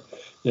Empire,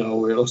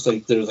 where it looks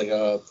like there's like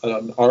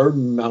an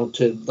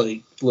arm-mounted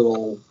like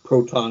little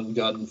proton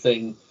gun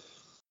thing.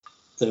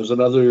 There's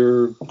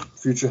another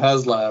future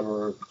HasLab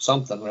or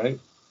something, right?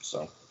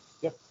 So.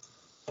 Yep.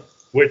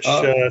 Which,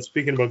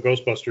 speaking about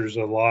Ghostbusters,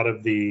 a lot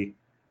of the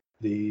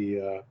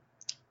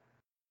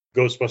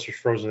Ghostbusters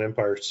Frozen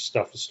Empire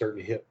stuff is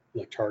starting to hit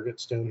like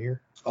Targets down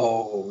here.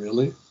 Oh,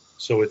 really?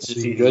 So it's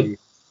good.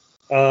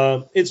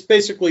 It's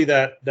basically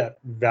that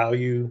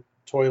value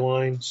toy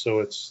line. So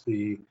it's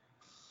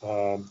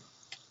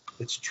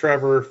it's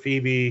Trevor,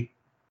 Phoebe,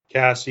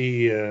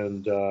 Cassie,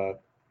 and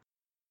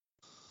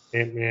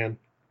Ant-Man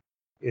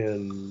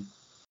in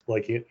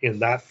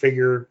that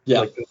figure.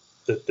 Yeah. Like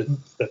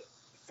the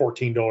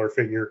 $14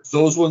 figure.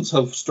 Those ones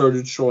have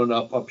started showing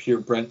up here.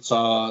 Brent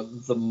saw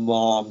the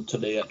mom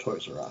today at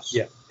Toys R Us.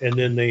 Yeah, and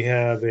then they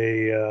have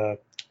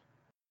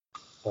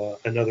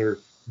another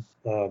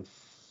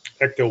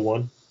Ecto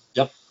one.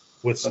 Yep.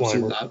 With Slimer. I've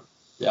seen that.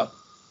 Yep.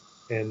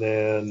 And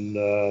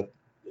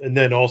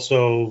then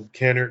also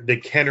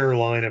the Kenner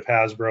line of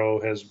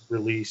Hasbro has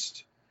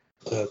released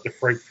the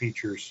Fright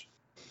features.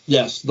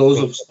 Yes, those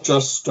have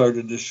just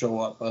started to show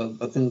up.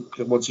 I think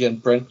once again,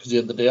 Brent, because he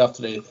had the day off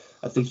today,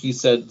 I think he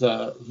said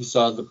he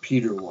saw the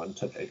Peter one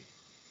today.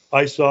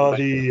 I saw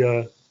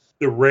the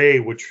Ray,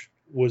 which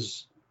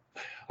was,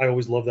 I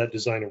always love that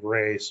design of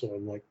Ray, so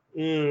I'm like,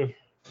 do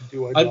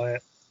I buy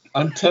it?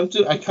 I'm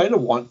tempted. I kind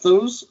of want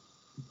those,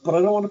 but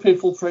I don't want to pay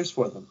full price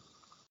for them.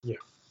 Yeah.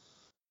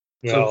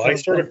 Well, I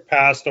sort of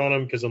passed on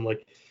them because I'm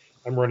like,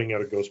 I'm running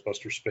out of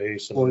Ghostbuster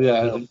space.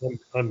 And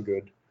I'm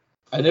good.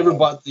 I never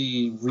bought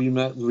the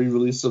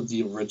re-release of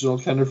the original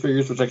Kenner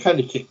figures, which I kind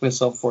of kick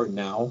myself for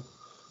now.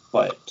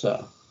 But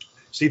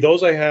see,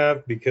 those I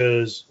have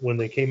because when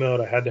they came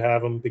out, I had to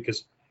have them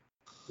because,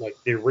 like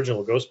the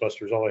original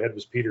Ghostbusters, all I had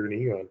was Peter and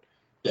Egon.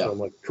 Yeah. So I'm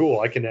like, cool,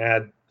 I can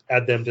add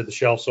them to the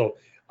shelf. So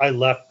I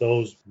left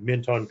those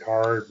mint on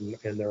card,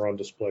 and they're on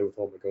display with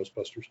all the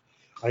Ghostbusters.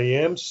 I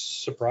am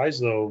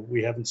surprised though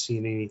we haven't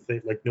seen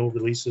anything like no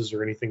releases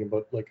or anything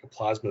about like a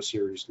Plasma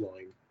series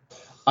line.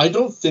 I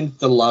don't think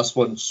the last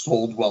one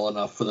sold well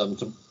enough for them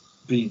to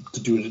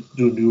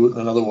do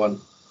another one.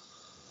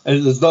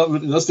 And there's not,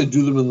 unless they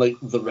do them in like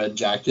the red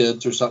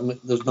jackets or something.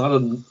 There's not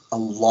a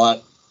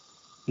lot,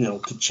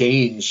 to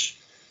change.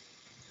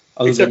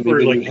 Except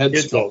for like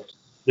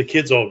the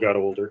kids all got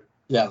older.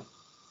 Yeah,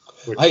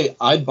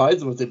 I'd buy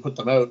them if they put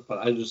them out, but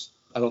I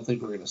don't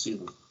think we're going to see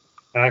them.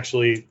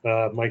 Actually,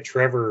 my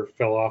Trevor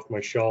fell off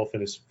my shelf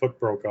and his foot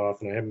broke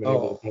off, and I haven't been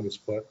able to find his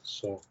foot.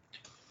 So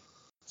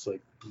it's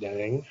like,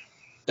 dang.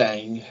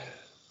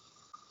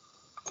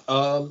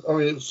 All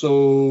right,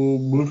 so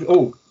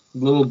moving.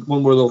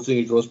 One more little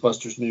thing of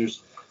Ghostbusters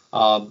news,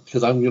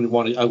 because I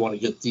want to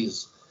get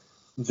these.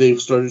 They've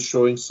started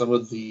showing some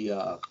of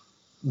the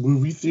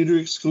movie theater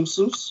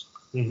exclusives.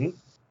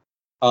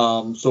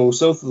 Mm-hmm. So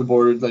south of the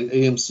border, like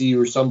AMC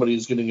or somebody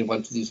is getting a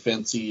bunch of these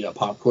fancy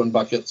popcorn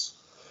buckets.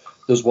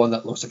 There's one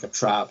that looks like a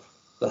trap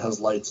that has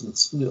lights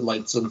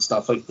and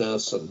stuff like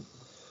this, and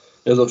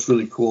it looks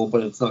really cool.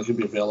 But it's not going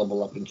to be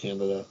available up in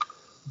Canada.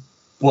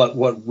 But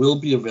what will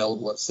be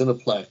available at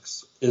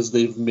Cineplex is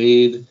they've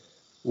made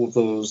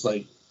those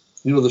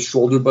the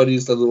shoulder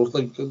buddies that look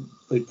like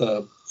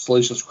the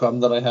Salacious Crumb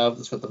that I have.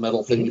 It's got the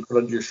metal thing you put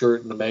under your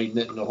shirt and a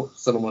magnet and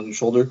set them on your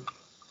shoulder.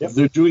 Yep.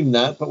 They're doing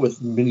that, but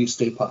with mini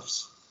Stay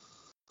Puffs.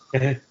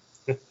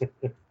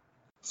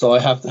 So I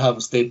have to have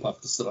a Stay Puff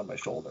to sit on my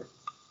shoulder.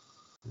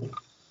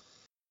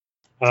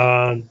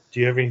 Do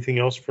you have anything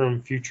else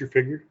from Future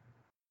Figure?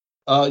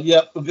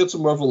 Yeah, we'll get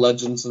some Marvel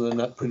Legends, and then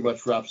that pretty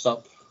much wraps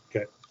up.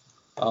 Okay.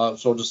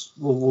 So just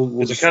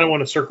we'll I kind of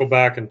want to circle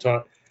back and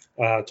talk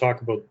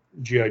about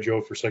G.I.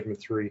 Joe for segment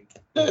 3.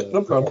 Yeah,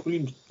 no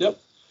problem.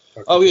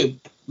 Okay,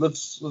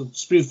 let's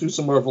speed through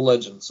some Marvel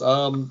Legends.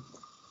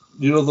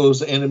 You know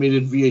those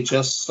animated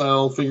VHS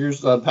style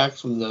figures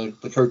packs from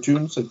the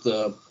cartoons, like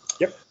the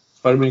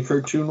Spider-Man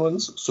cartoon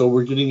ones. So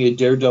we're getting a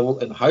Daredevil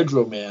and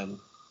Hydro Man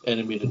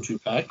animated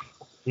 2-pack,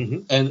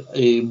 and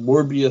a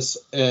Morbius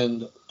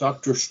and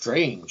Doctor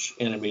Strange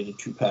animated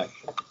 2-pack.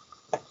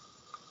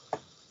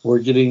 We're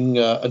getting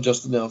a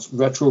just announced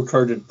retro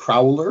carded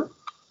Prowler.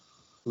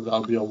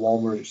 That'll be a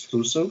Walmart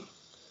exclusive.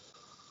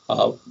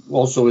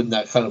 Also in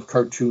that kind of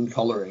cartoon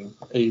coloring.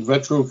 A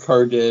retro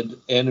carded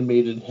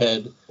animated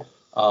head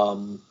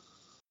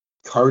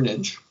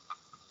Carnage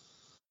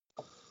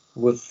comes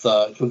with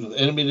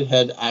animated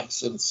head,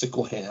 axe, and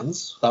sickle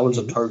hands. That one's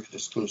a Target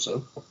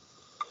exclusive.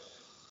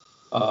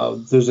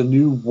 There's a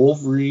new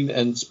Wolverine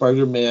and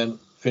Spider-Man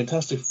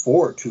Fantastic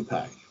Four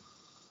 2-pack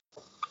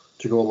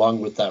to go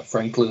along with that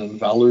Franklin and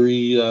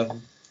Valerie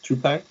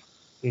 2-pack.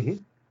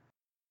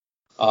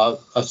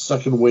 A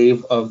second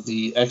wave of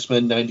the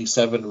X-Men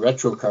 97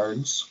 retro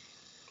cards.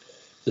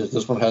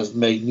 This one has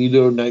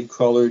Magneto,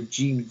 Nightcrawler,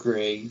 Jean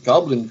Grey,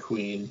 Goblin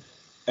Queen,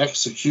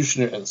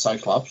 Executioner, and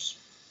Cyclops.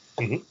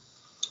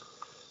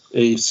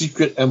 A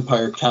Secret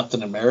Empire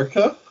Captain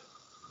America.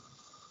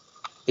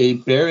 A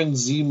Baron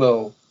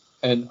Zemo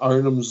and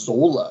Arnim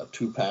Zola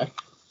 2-pack.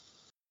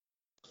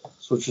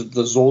 So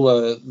the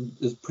Zola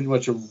is pretty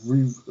much a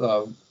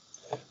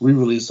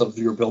re-release of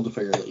your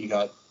Build-A-Figure that you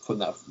got from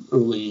that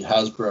early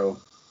Hasbro.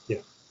 Yeah.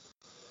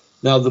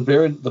 Now the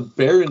Baron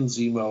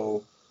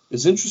Zemo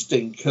is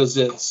interesting because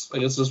I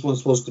guess this one's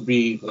supposed to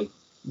be like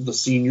the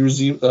senior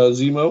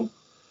Zemo.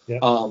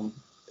 Yeah.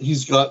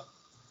 He's got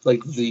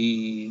like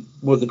the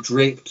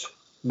draped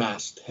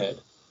masked head,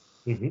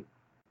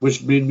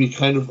 which made me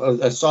kind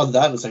of I saw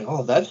that and was like,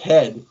 oh, that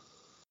head,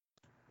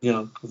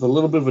 with a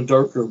little bit of a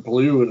darker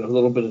blue and a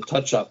little bit of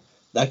touch up,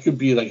 that could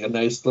be like a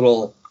nice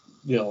little,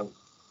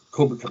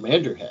 Cobra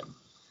Commander head.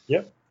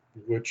 Yep.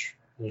 Which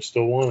I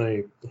still want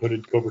a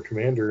hooded Cobra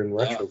Commander in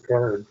retro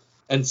card.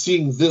 And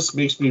seeing this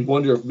makes me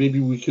wonder if maybe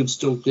we could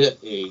still get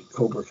a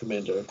Cobra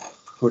Commander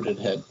hooded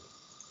head.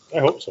 I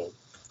hope so.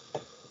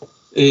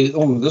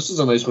 This is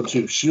a nice one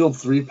too. Shield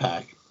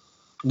 3-pack.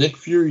 Nick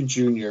Fury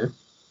Jr.,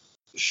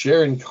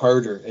 Sharon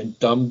Carter, and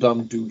Dum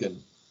Dum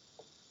Dugan.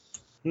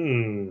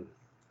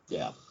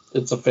 Yeah,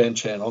 it's a fan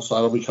channel, so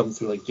that'll be coming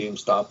through like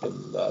GameStop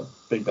and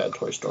Big Bad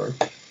Toy Store.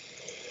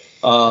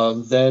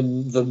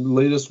 Then the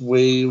latest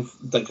wave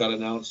that got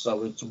announced,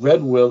 it's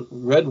Red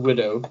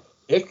Widow,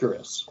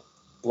 Icarus,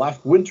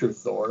 Black Winter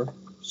Thor,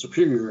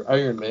 Superior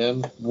Iron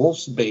Man,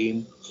 Wolf's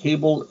Bane,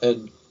 Cable,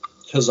 and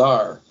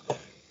Khazar,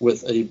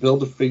 with a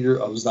Build-A-Figure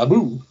of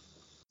Zabu.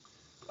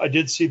 I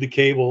did see the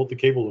Cable. The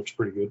Cable looks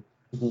pretty good.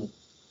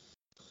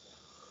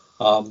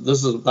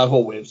 That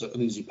whole wave's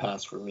an easy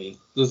pass for me.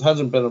 There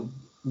hasn't been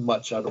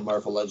much out of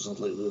Marvel Legends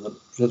lately that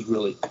has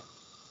really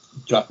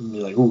gotten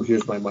me like, ooh,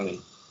 here's my money.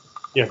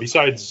 Yeah,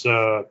 besides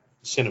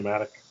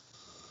cinematic,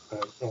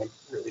 I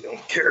really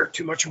don't care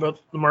too much about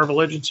the Marvel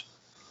Legends.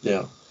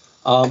 Yeah.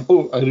 I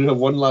do have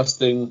one last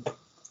thing.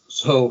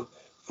 So,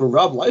 for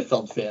Rob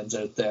Liefeld fans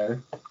out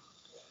there,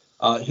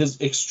 his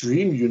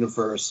Extreme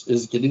Universe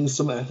is getting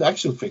some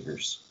action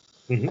figures.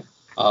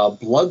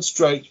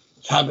 Bloodstrike,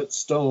 Cabot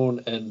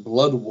Stone, and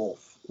Blood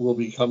Wolf will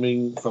be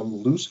coming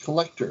from Loose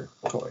Collector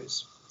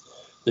Toys.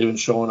 They've been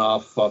showing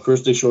off.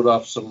 First, they showed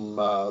off some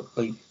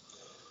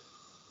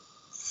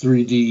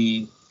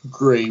 3D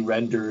gray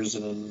renders,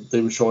 and then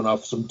they were showing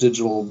off some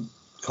digital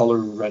color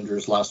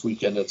renders last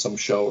weekend at some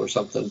show or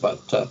something.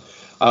 But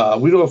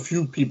we know a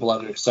few people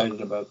that are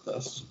excited about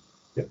this.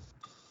 Yep.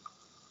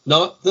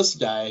 Not this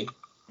guy,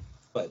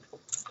 but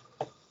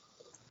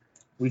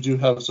we do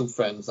have some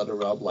friends that are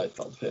Rob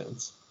Liefeld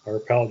fans. Our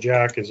pal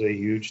Jack is a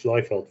huge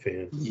Liefeld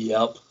fan.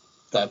 Yep,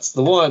 that's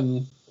the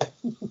one.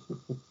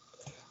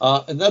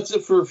 And that's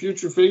it for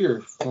Future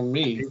Figure from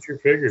me. Future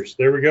Figures.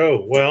 There we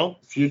go. Well,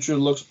 future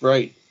looks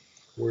bright.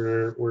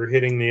 We're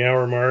hitting the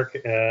hour mark.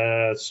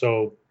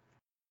 So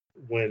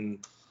when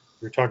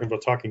you're talking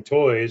about talking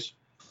toys,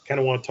 kind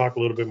of want to talk a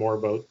little bit more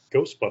about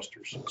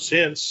Ghostbusters.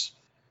 Since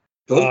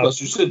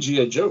Ghostbusters, you said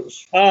G.I.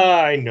 Joes.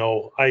 I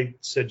know. I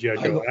said G.I.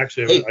 Joe.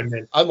 Actually, I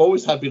meant. I'm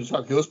always happy to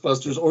talk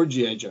Ghostbusters or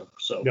G.I. Joe.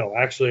 So no,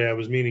 actually, I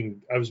was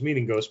meaning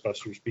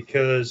Ghostbusters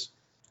because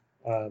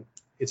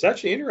it's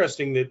actually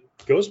interesting that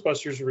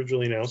Ghostbusters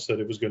originally announced that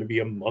it was going to be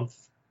a month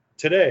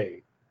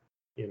today.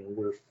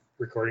 We're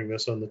recording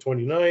this on the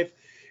 29th. It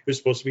was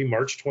supposed to be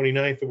March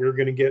 29th that we were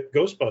going to get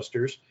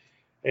Ghostbusters.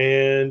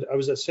 And I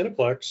was at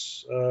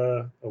Cineplex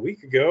a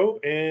week ago,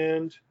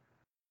 and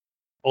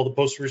all the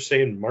posters were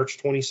saying March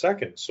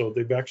 22nd. So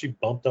they've actually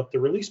bumped up the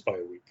release by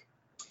a week.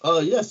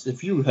 Yes,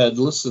 if you had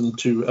listened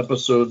to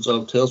episodes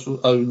of Tales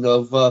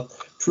of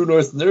True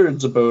North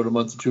Nerds about a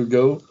month or two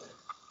ago,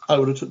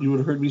 you would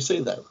have heard me say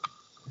that.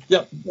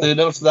 Yep, they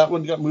announced that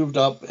one got moved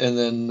up, and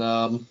then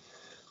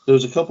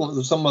There's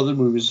some other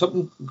movies.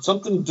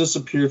 Something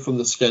disappeared from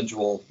the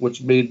schedule,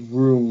 which made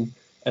room,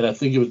 and I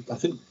think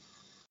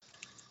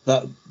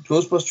that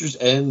Ghostbusters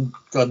and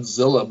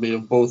Godzilla may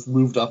have both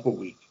moved up a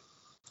week.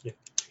 Yeah.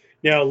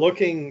 Now,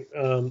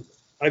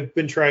 I've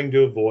been trying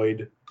to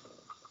avoid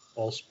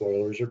all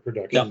spoilers or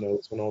production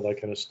notes and all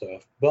that kind of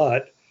stuff,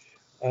 but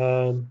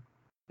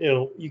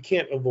you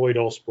can't avoid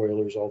all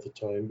spoilers all the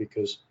time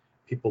because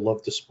people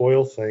love to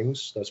spoil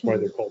things. That's why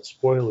they're called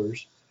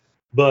spoilers.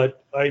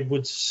 But I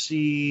would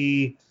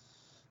see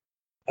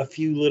a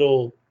few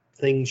little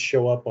things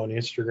show up on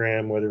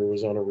Instagram, whether it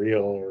was on a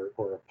reel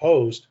or a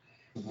post,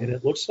 and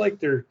it looks like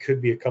there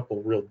could be a couple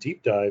of real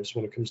deep dives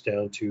when it comes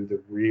down to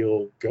the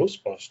real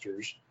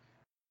Ghostbusters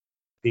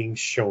being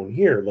shown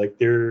here. Like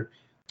there's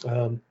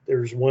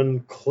one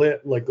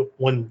clip, like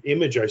one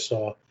image I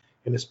saw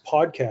in this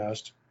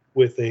podcast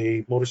with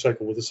a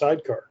motorcycle with a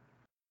sidecar,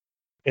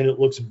 and it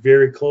looks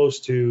very close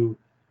to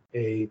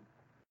a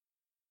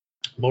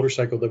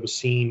motorcycle that was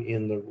seen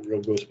in the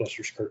real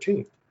Ghostbusters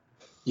cartoon.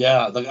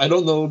 Yeah, like I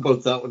don't know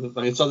about that one.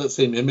 I saw that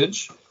same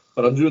image,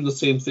 but I'm doing the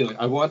same thing. Like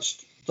I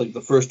watched like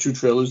the first 2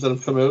 trailers that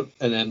have come out,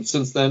 and then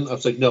since then I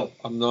was like, no,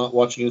 I'm not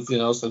watching anything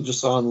else. I just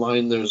saw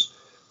online there's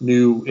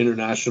new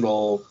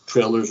international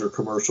trailers or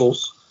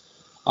commercials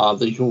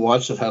that you can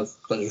watch that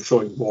are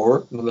showing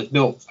more. And I'm like,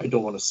 no, I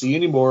don't want to see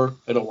anymore.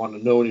 I don't want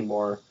to know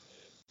anymore.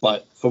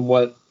 But from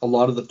what a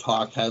lot of the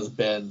talk has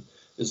been,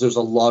 is there's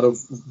a lot of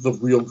the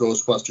real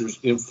Ghostbusters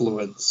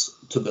influence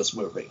to this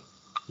movie.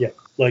 Yeah,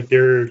 like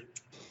there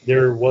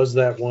was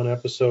that one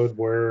episode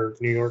where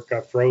New York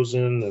got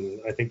frozen,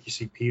 and I think you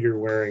see Peter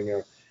wearing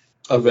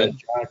a red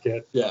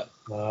jacket,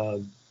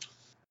 or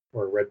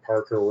a red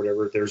parka or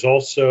whatever.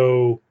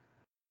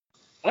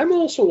 I'm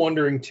also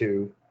wondering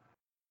too,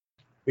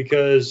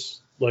 because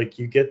like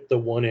you get the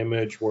one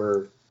image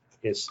where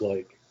it's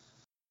like,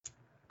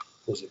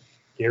 was it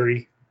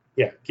Gary?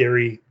 Yeah,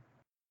 Gary.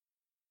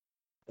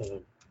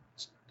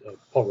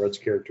 Paul Rudd's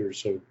characters.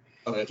 So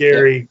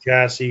Gary,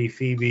 Cassie,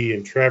 Phoebe,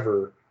 and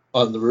Trevor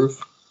on the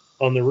roof.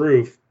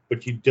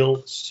 But you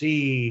don't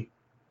see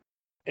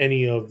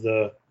any of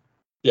the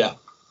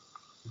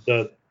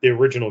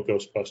original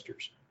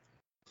Ghostbusters.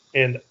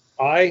 And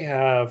I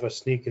have a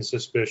sneaking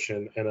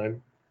suspicion,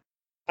 and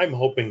I'm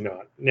hoping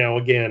not. Now,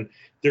 again,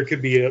 there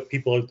could be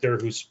people out there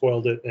who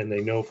spoiled it and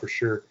they know for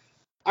sure.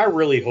 I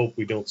really hope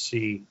we don't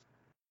see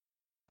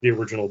the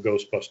original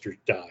Ghostbusters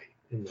die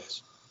in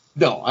this.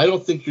 No, I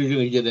don't think you're going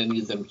to get any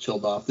of them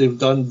killed off. They've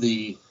done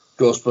the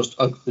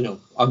Ghostbusters,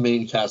 a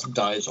main cast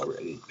dies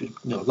already.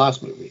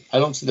 Last movie. I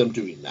don't see them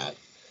doing that.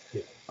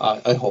 Yeah.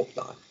 I hope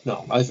not.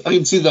 No, I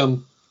can see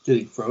them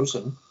getting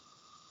frozen.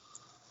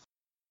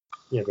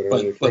 Yeah, but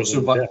are they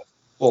frozen to death?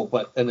 Well,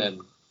 and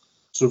then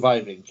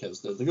surviving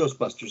because they're the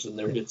Ghostbusters and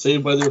they get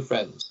saved by their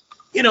friends.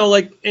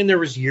 And there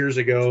was years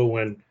ago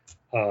when,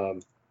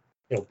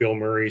 Bill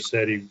Murray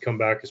said he'd come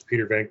back as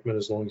Peter Venkman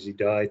as long as he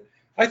died.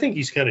 I think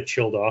he's kind of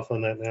chilled off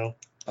on that now.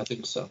 I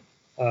think so.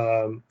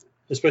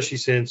 Especially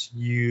since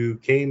you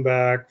came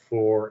back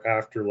for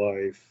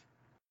Afterlife.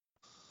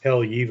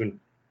 Hell,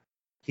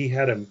 he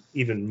had an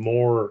even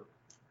more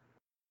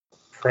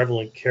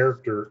prevalent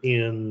character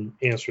in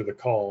Answer the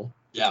Call,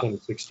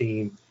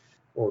 2016,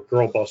 or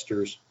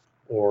Girlbusters,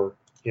 or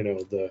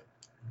the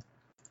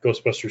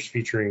Ghostbusters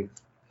featuring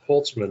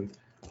Holtzman.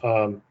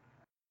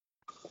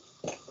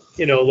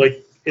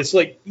 It's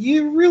like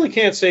you really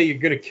can't say you're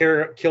going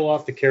to kill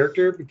off the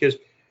character because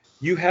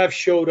you have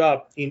showed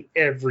up in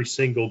every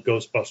single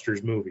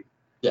Ghostbusters movie.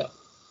 Yeah.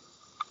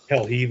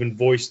 Hell, he even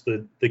voiced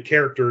the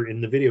character in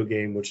the video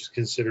game, which is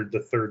considered the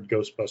third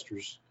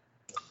Ghostbusters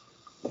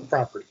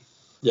property.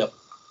 Yep.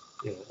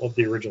 Of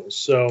the originals.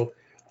 So,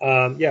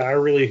 I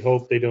really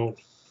hope they don't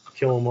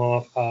kill him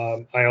off.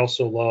 I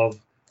also love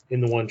in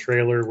the one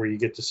trailer where you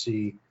get to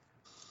see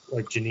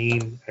like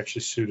Janine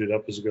actually suited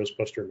up as a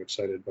Ghostbuster. I'm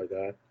excited by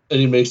that. And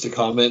he makes the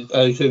comment.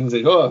 I think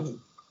like,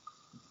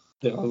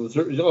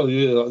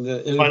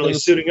 finally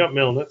suiting up,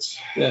 Milnitz.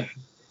 Yeah,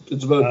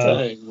 it's about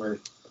time. Where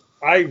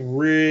I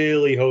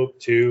really hope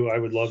to. I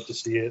would love to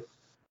see it.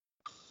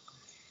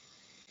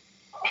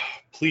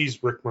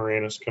 Please, Rick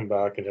Moranis come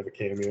back and have a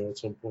cameo at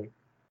some point.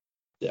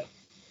 Yeah,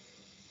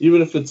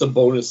 even if it's a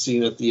bonus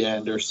scene at the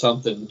end or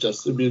something,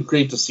 it'd be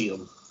great to see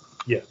him.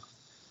 Yeah,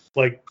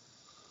 like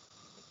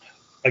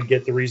I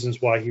get the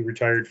reasons why he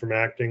retired from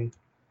acting.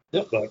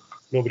 Yep. But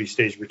nobody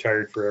stays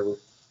retired forever.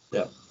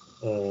 Yeah.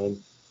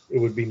 It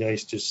would be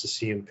nice just to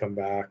see him come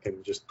back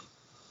and just,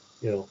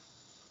 even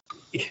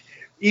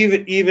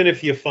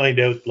if you find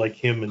out like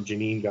him and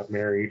Janine got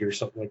married or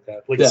something like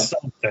that,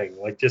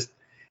 something like just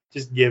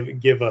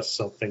give us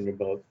something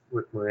about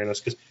Rick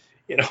Moranis because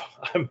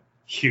I'm a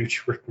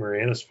huge Rick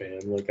Moranis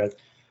fan. Like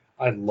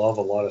I love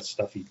a lot of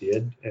stuff he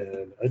did,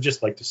 and I'd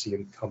just like to see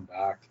him come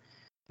back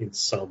in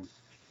some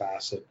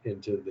facet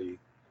into the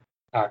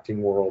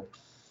acting world.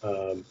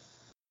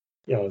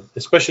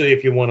 Especially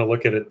if you want to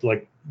look at it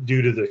like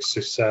due to the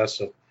success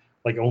of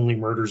like Only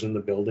Murders in the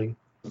Building,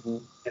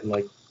 and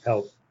like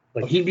how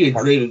like he'd be a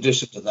great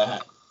addition to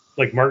that.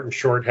 Like Martin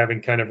Short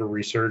having kind of a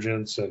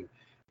resurgence, and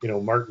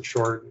Martin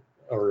Short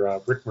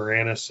or Rick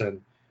Moranis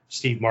and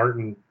Steve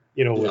Martin,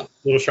 with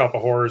Little Shop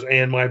of Horrors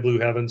and My Blue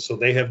Heaven, so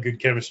they have good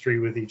chemistry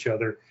with each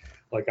other.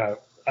 Like I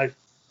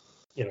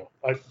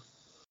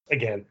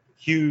again,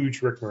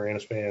 huge Rick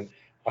Moranis fan.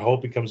 I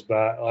hope he comes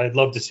back. I'd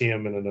love to see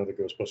him in another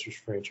Ghostbusters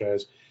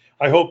franchise.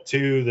 I hope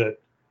too that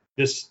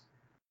this,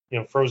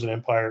 Frozen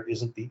Empire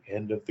isn't the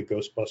end of the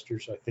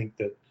Ghostbusters. I think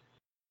that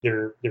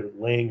they're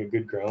laying a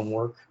good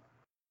groundwork,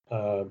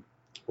 where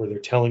they're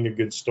telling a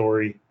good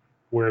story,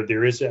 where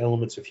there is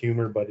elements of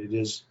humor, but it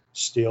is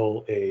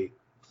still a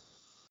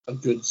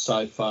good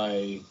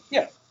sci-fi.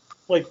 Yeah,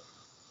 like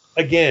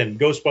again,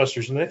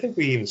 Ghostbusters, and I think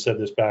we even said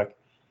this back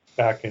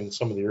in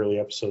some of the early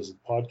episodes of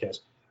the podcast.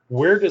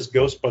 Where does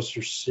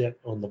Ghostbusters sit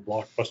on the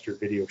Blockbuster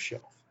video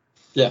shelf?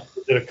 Yeah.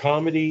 Is it a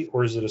comedy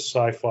or is it a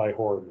sci-fi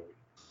horror movie?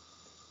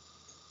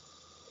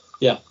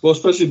 Yeah. Well,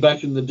 especially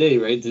back in the day,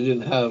 right? They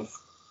didn't have,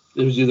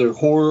 it was either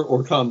horror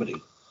or comedy.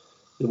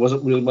 It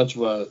wasn't really much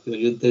of a,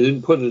 they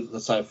didn't put it in the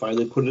sci-fi,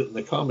 they put it in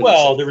the comedy.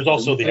 Well, there was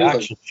also the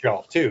action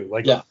shelf too.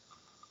 Like, yeah.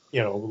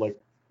 Like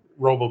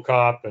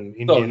RoboCop and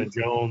Indiana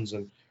Jones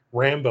and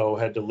Rambo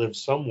had to live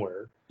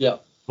somewhere. Yeah.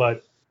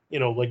 But,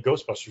 like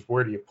Ghostbusters,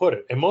 where do you put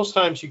it? And most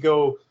times you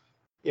go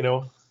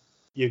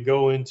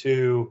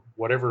into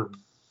whatever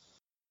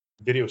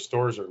video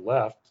stores are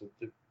left.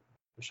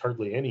 There's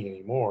hardly any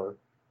anymore.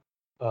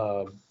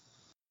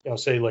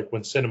 Say like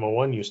when Cinema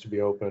One used to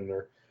be open,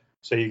 or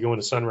say you go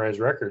into Sunrise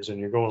Records and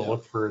you're going to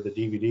look for the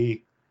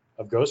DVD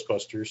of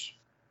Ghostbusters,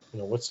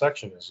 what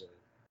section is it?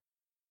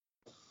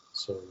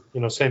 So,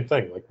 same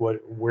thing. Like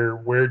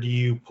where do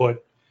you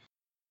put,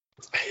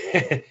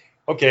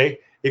 okay,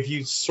 if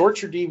you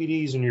sort your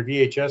DVDs and your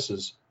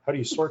VHSs, how do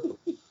you sort them?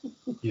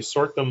 You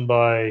sort them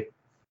by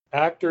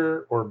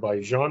actor or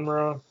by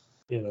genre,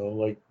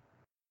 like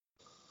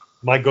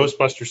my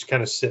Ghostbusters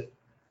kind of sit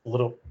a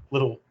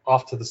little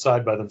off to the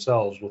side by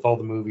themselves with all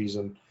the movies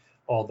and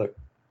all the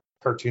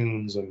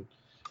cartoons, and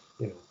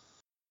it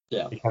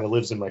kind of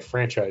lives in my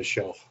franchise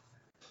shelf.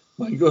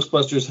 My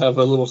Ghostbusters have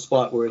a little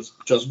spot where it's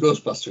just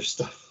Ghostbusters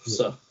stuff.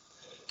 So,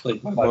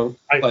 like,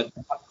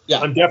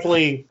 I'm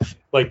definitely,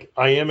 like,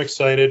 I am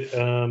excited.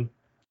 And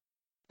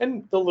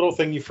the little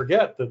thing you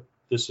forget that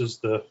this is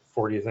the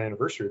 40th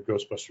anniversary of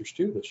Ghostbusters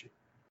 2 this year.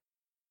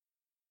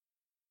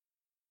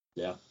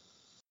 Yeah.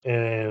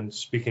 And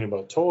speaking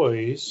about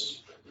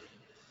toys,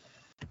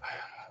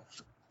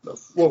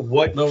 well,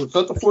 no, it's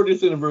not the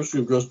 40th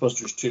anniversary of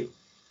Ghostbusters 2.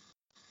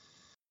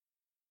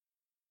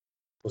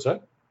 What's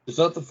that? It's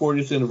not the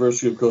 40th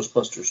anniversary of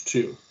Ghostbusters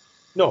 2.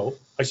 No,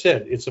 I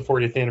said it's the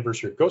 40th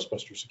anniversary of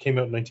Ghostbusters. It came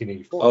out in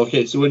 1984.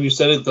 Okay, so when you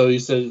said it, though, you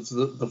said it's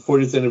the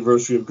 40th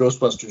anniversary of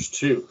Ghostbusters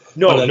 2.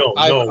 No.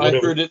 I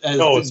heard it as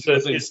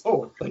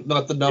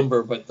not the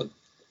number, but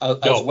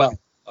as well.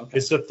 Okay.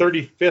 It's the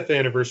 35th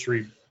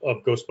anniversary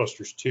of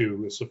Ghostbusters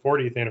 2. It's the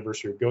 40th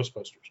anniversary of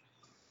Ghostbusters.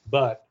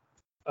 But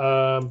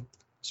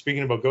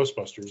speaking about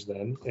Ghostbusters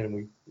then, and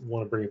we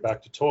want to bring it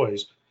back to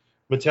toys,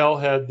 Mattel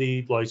had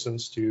the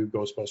license to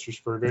Ghostbusters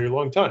for a very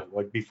long time.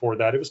 Like before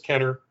that, it was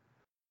Kenner,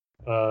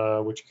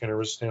 which Kenner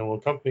was a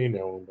standalone company,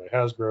 now owned by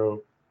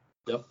Hasbro.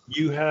 Yep.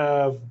 You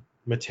have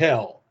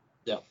Mattel.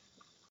 Yep.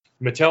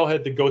 Mattel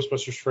had the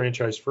Ghostbusters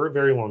franchise for a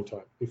very long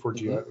time before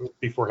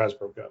before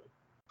Hasbro got it.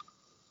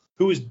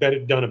 Who has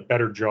done a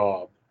better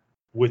job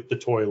with the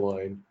toy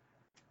line,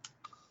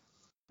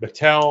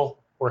 Mattel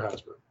or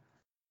Hasbro?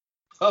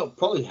 Oh,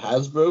 probably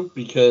Hasbro,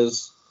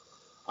 because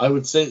I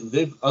would say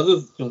they've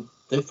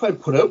probably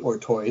put out more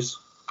toys.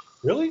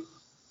 Really?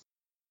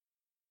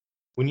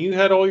 When you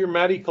had all your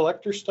Matty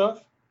Collector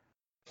stuff?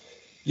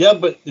 Yeah,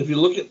 but if you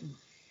look at,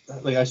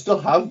 like, I still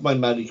have my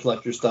Matty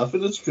Collector stuff,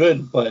 and it's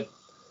good, but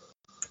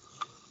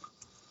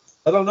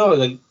I don't know.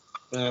 Like,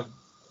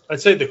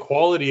 I'd say the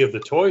quality of the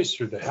toys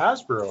through the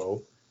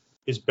Hasbro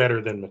is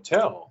better than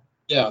Mattel.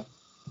 Yeah.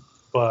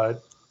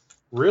 But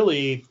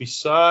really,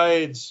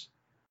 besides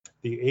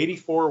the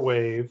 84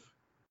 wave,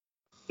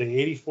 the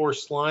 84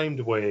 slimed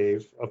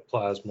wave of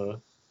plasma,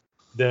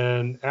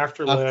 then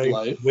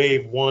Afterlife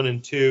wave 1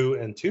 and 2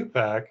 and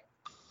 2-pack,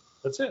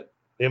 that's it.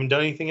 They haven't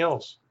done anything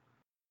else.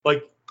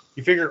 Like,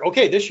 you figure,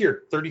 okay, this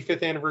year,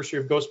 35th anniversary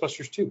of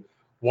Ghostbusters 2.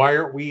 Why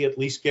aren't we at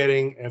least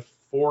getting a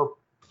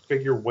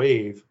 4-figure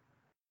wave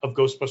of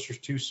Ghostbusters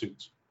 2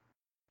 suits?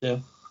 Yeah.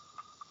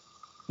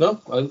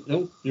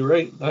 No, you're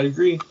right. I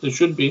agree. There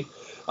should be.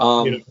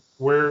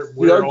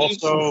 We're also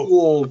some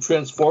cool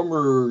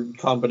Transformer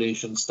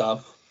combination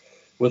stuff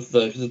with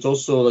because it's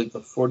also like the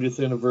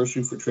 40th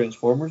anniversary for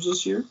Transformers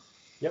this year.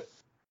 Yep.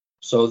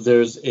 So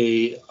there's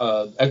a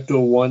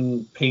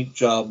Ecto-1 paint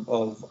job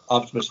of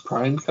Optimus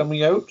Prime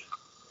coming out,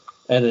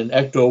 and an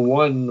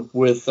Ecto-1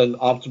 with an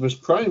Optimus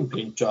Prime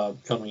paint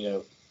job coming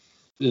out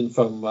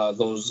from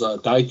those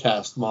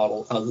diecast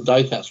model, the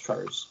diecast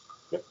cars.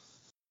 Yep.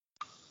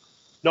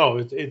 No,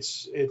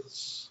 it's.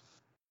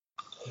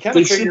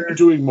 They should be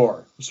doing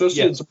more,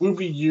 especially it's a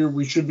movie year.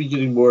 We should be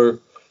getting more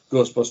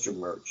Ghostbuster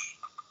merch.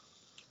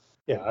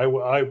 Yeah,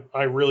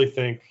 I really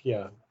think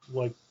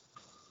like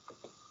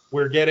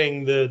we're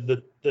getting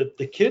the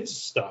kids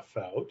stuff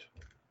out,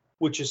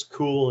 which is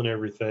cool and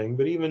everything.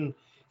 But even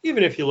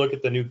if you look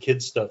at the new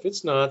kids stuff,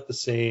 it's not the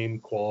same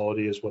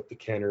quality as what the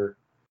Kenner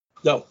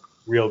No.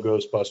 real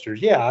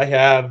Ghostbusters. Yeah, I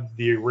have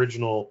the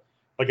original,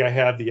 like I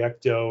have the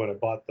Ecto, and I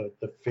bought the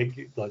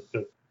figure, like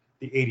the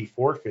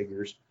 84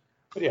 figures.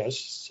 But yeah, it's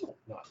still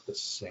not the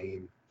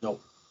same. No,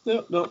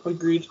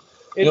 agreed.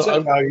 It's a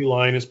value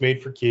line. It's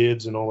made for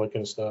kids and all that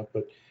kind of stuff.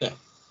 But yeah,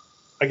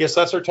 I guess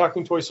that's our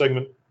talking toy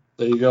segment.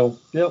 There you go.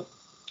 Yep.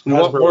 We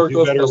want more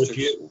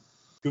Ghostbusters.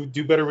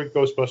 Do better with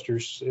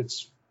Ghostbusters.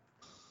 It's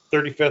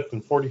 35th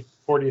and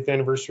 40th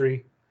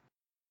anniversary.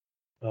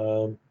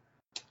 Give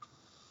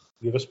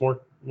us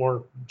more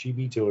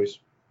GB toys.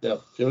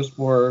 Yep. Give us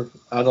more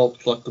adult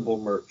collectible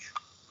merch.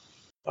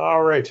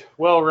 All right.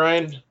 Well,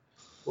 Ryan,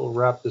 we'll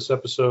wrap this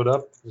episode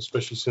up,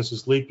 especially since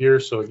it's leap year,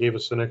 so it gave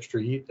us an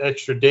extra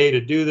day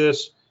to do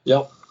this.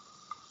 Yep.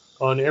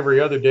 On every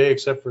other day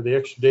except for the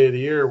extra day of the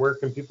year, where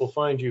can people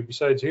find you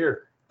besides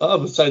here?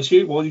 Besides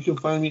here, well, you can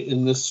find me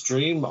in this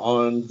stream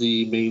on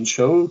the main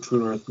show,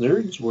 True North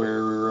Nerds,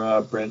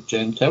 where Brent,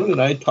 Jen, Kevin,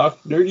 and I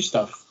talk nerdy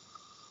stuff.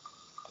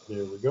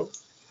 There we go.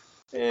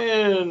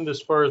 And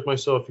as far as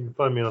myself, you can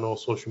find me on all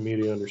social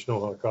media under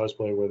Snowhawk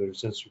Cosplay, whether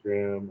it's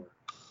Instagram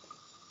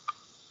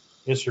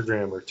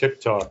or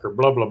TikTok or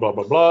blah, blah, blah,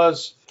 blah,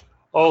 blahs.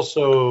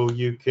 Also,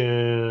 you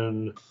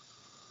can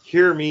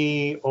hear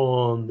me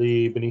on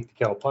the Beneath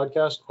the Cowl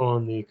podcast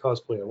on the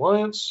Cosplay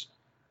Alliance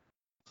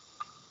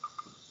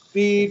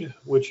feed,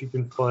 which you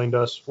can find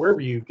us wherever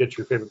you get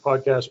your favorite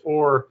podcast,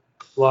 or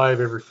live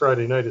every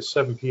Friday night at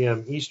 7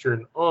 p.m.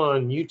 Eastern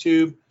on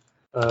YouTube.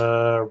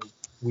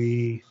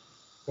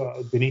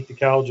 Beneath the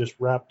Cowl just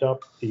wrapped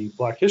up the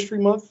Black History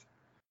Month.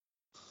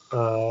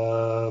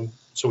 So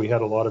we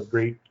had a lot of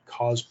great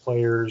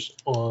cosplayers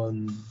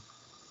on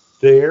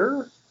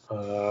there.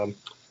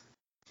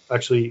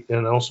 Actually,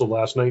 and also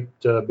last night,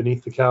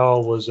 Beneath the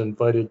Cowl was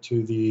invited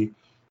to the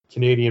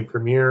Canadian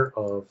premiere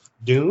of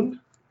Dune.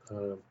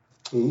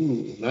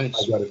 Ooh,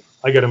 nice.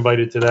 I got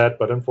invited to that,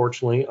 but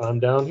unfortunately, I'm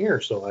down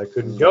here, so I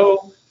couldn't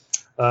go.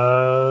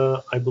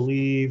 I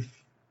believe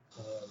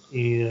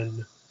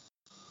in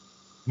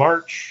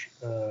March,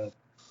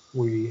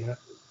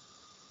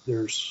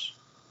 there's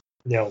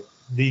now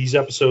these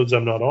episodes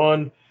I'm not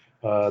on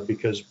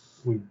because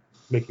we're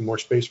making more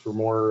space for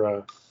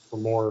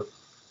more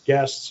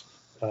guests.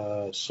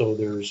 So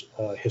there's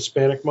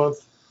Hispanic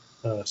Month,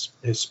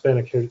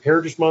 Hispanic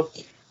Heritage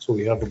Month. So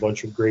we have a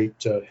bunch of great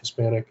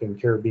Hispanic and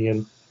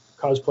Caribbean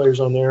cosplayers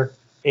on there.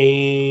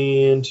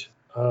 And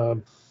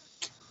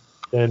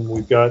then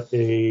we've got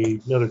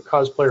another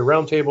cosplayer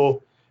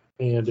roundtable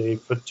and a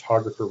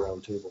photographer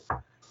roundtable.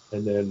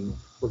 And then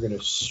we're going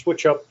to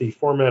switch up the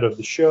format of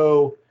the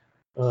show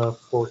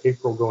for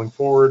April going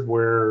forward,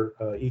 where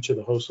each of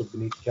the hosts of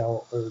Beneath the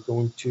Cowl are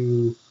going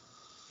to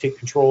take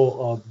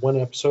control of one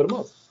episode a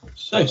month.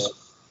 Nice.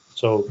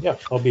 So yeah,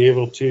 I'll be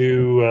able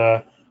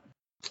to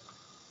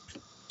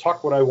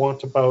talk about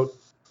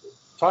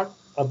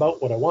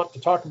what I want to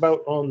talk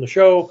about on the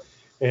show,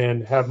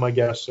 and have my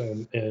guests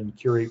and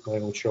curate my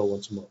own show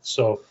once a month.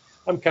 So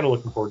I'm kind of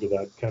looking forward to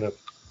that. Kind of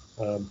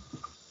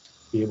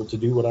be able to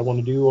do what I want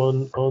to do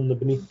on the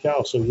Beneath the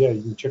Cowl. So yeah,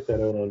 you can check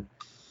that out on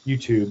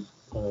YouTube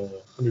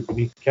under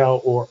Beneath the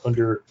Cowl or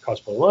under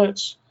Cosplay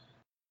Alliance.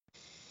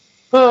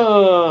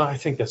 I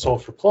think that's all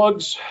for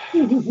plugs.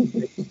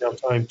 It's now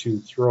time to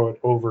throw it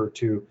over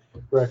to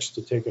Rex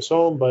to take us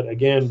home. But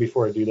again,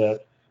 before I do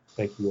that,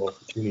 thank you all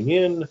for tuning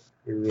in.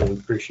 We really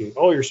appreciate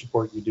all your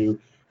support you do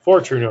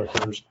for True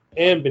Northerners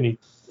and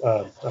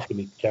not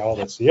Beneath the Cowl,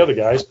 that's the other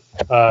guys,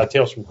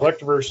 Tales from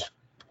Collectiverse.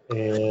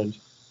 And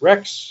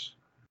Rex,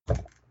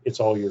 it's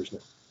all yours now.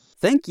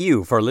 Thank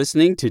you for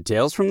listening to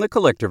Tales from the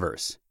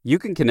Collectiverse. You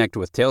can connect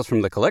with Tales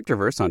from the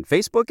Collectiverse on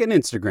Facebook and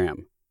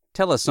Instagram.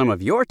 Tell us some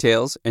of your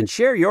tales and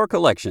share your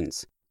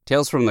collections.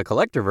 Tales from the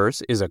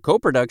Collectiverse is a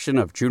co-production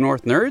of True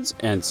North Nerds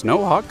and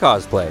Snowhawk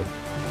Cosplay.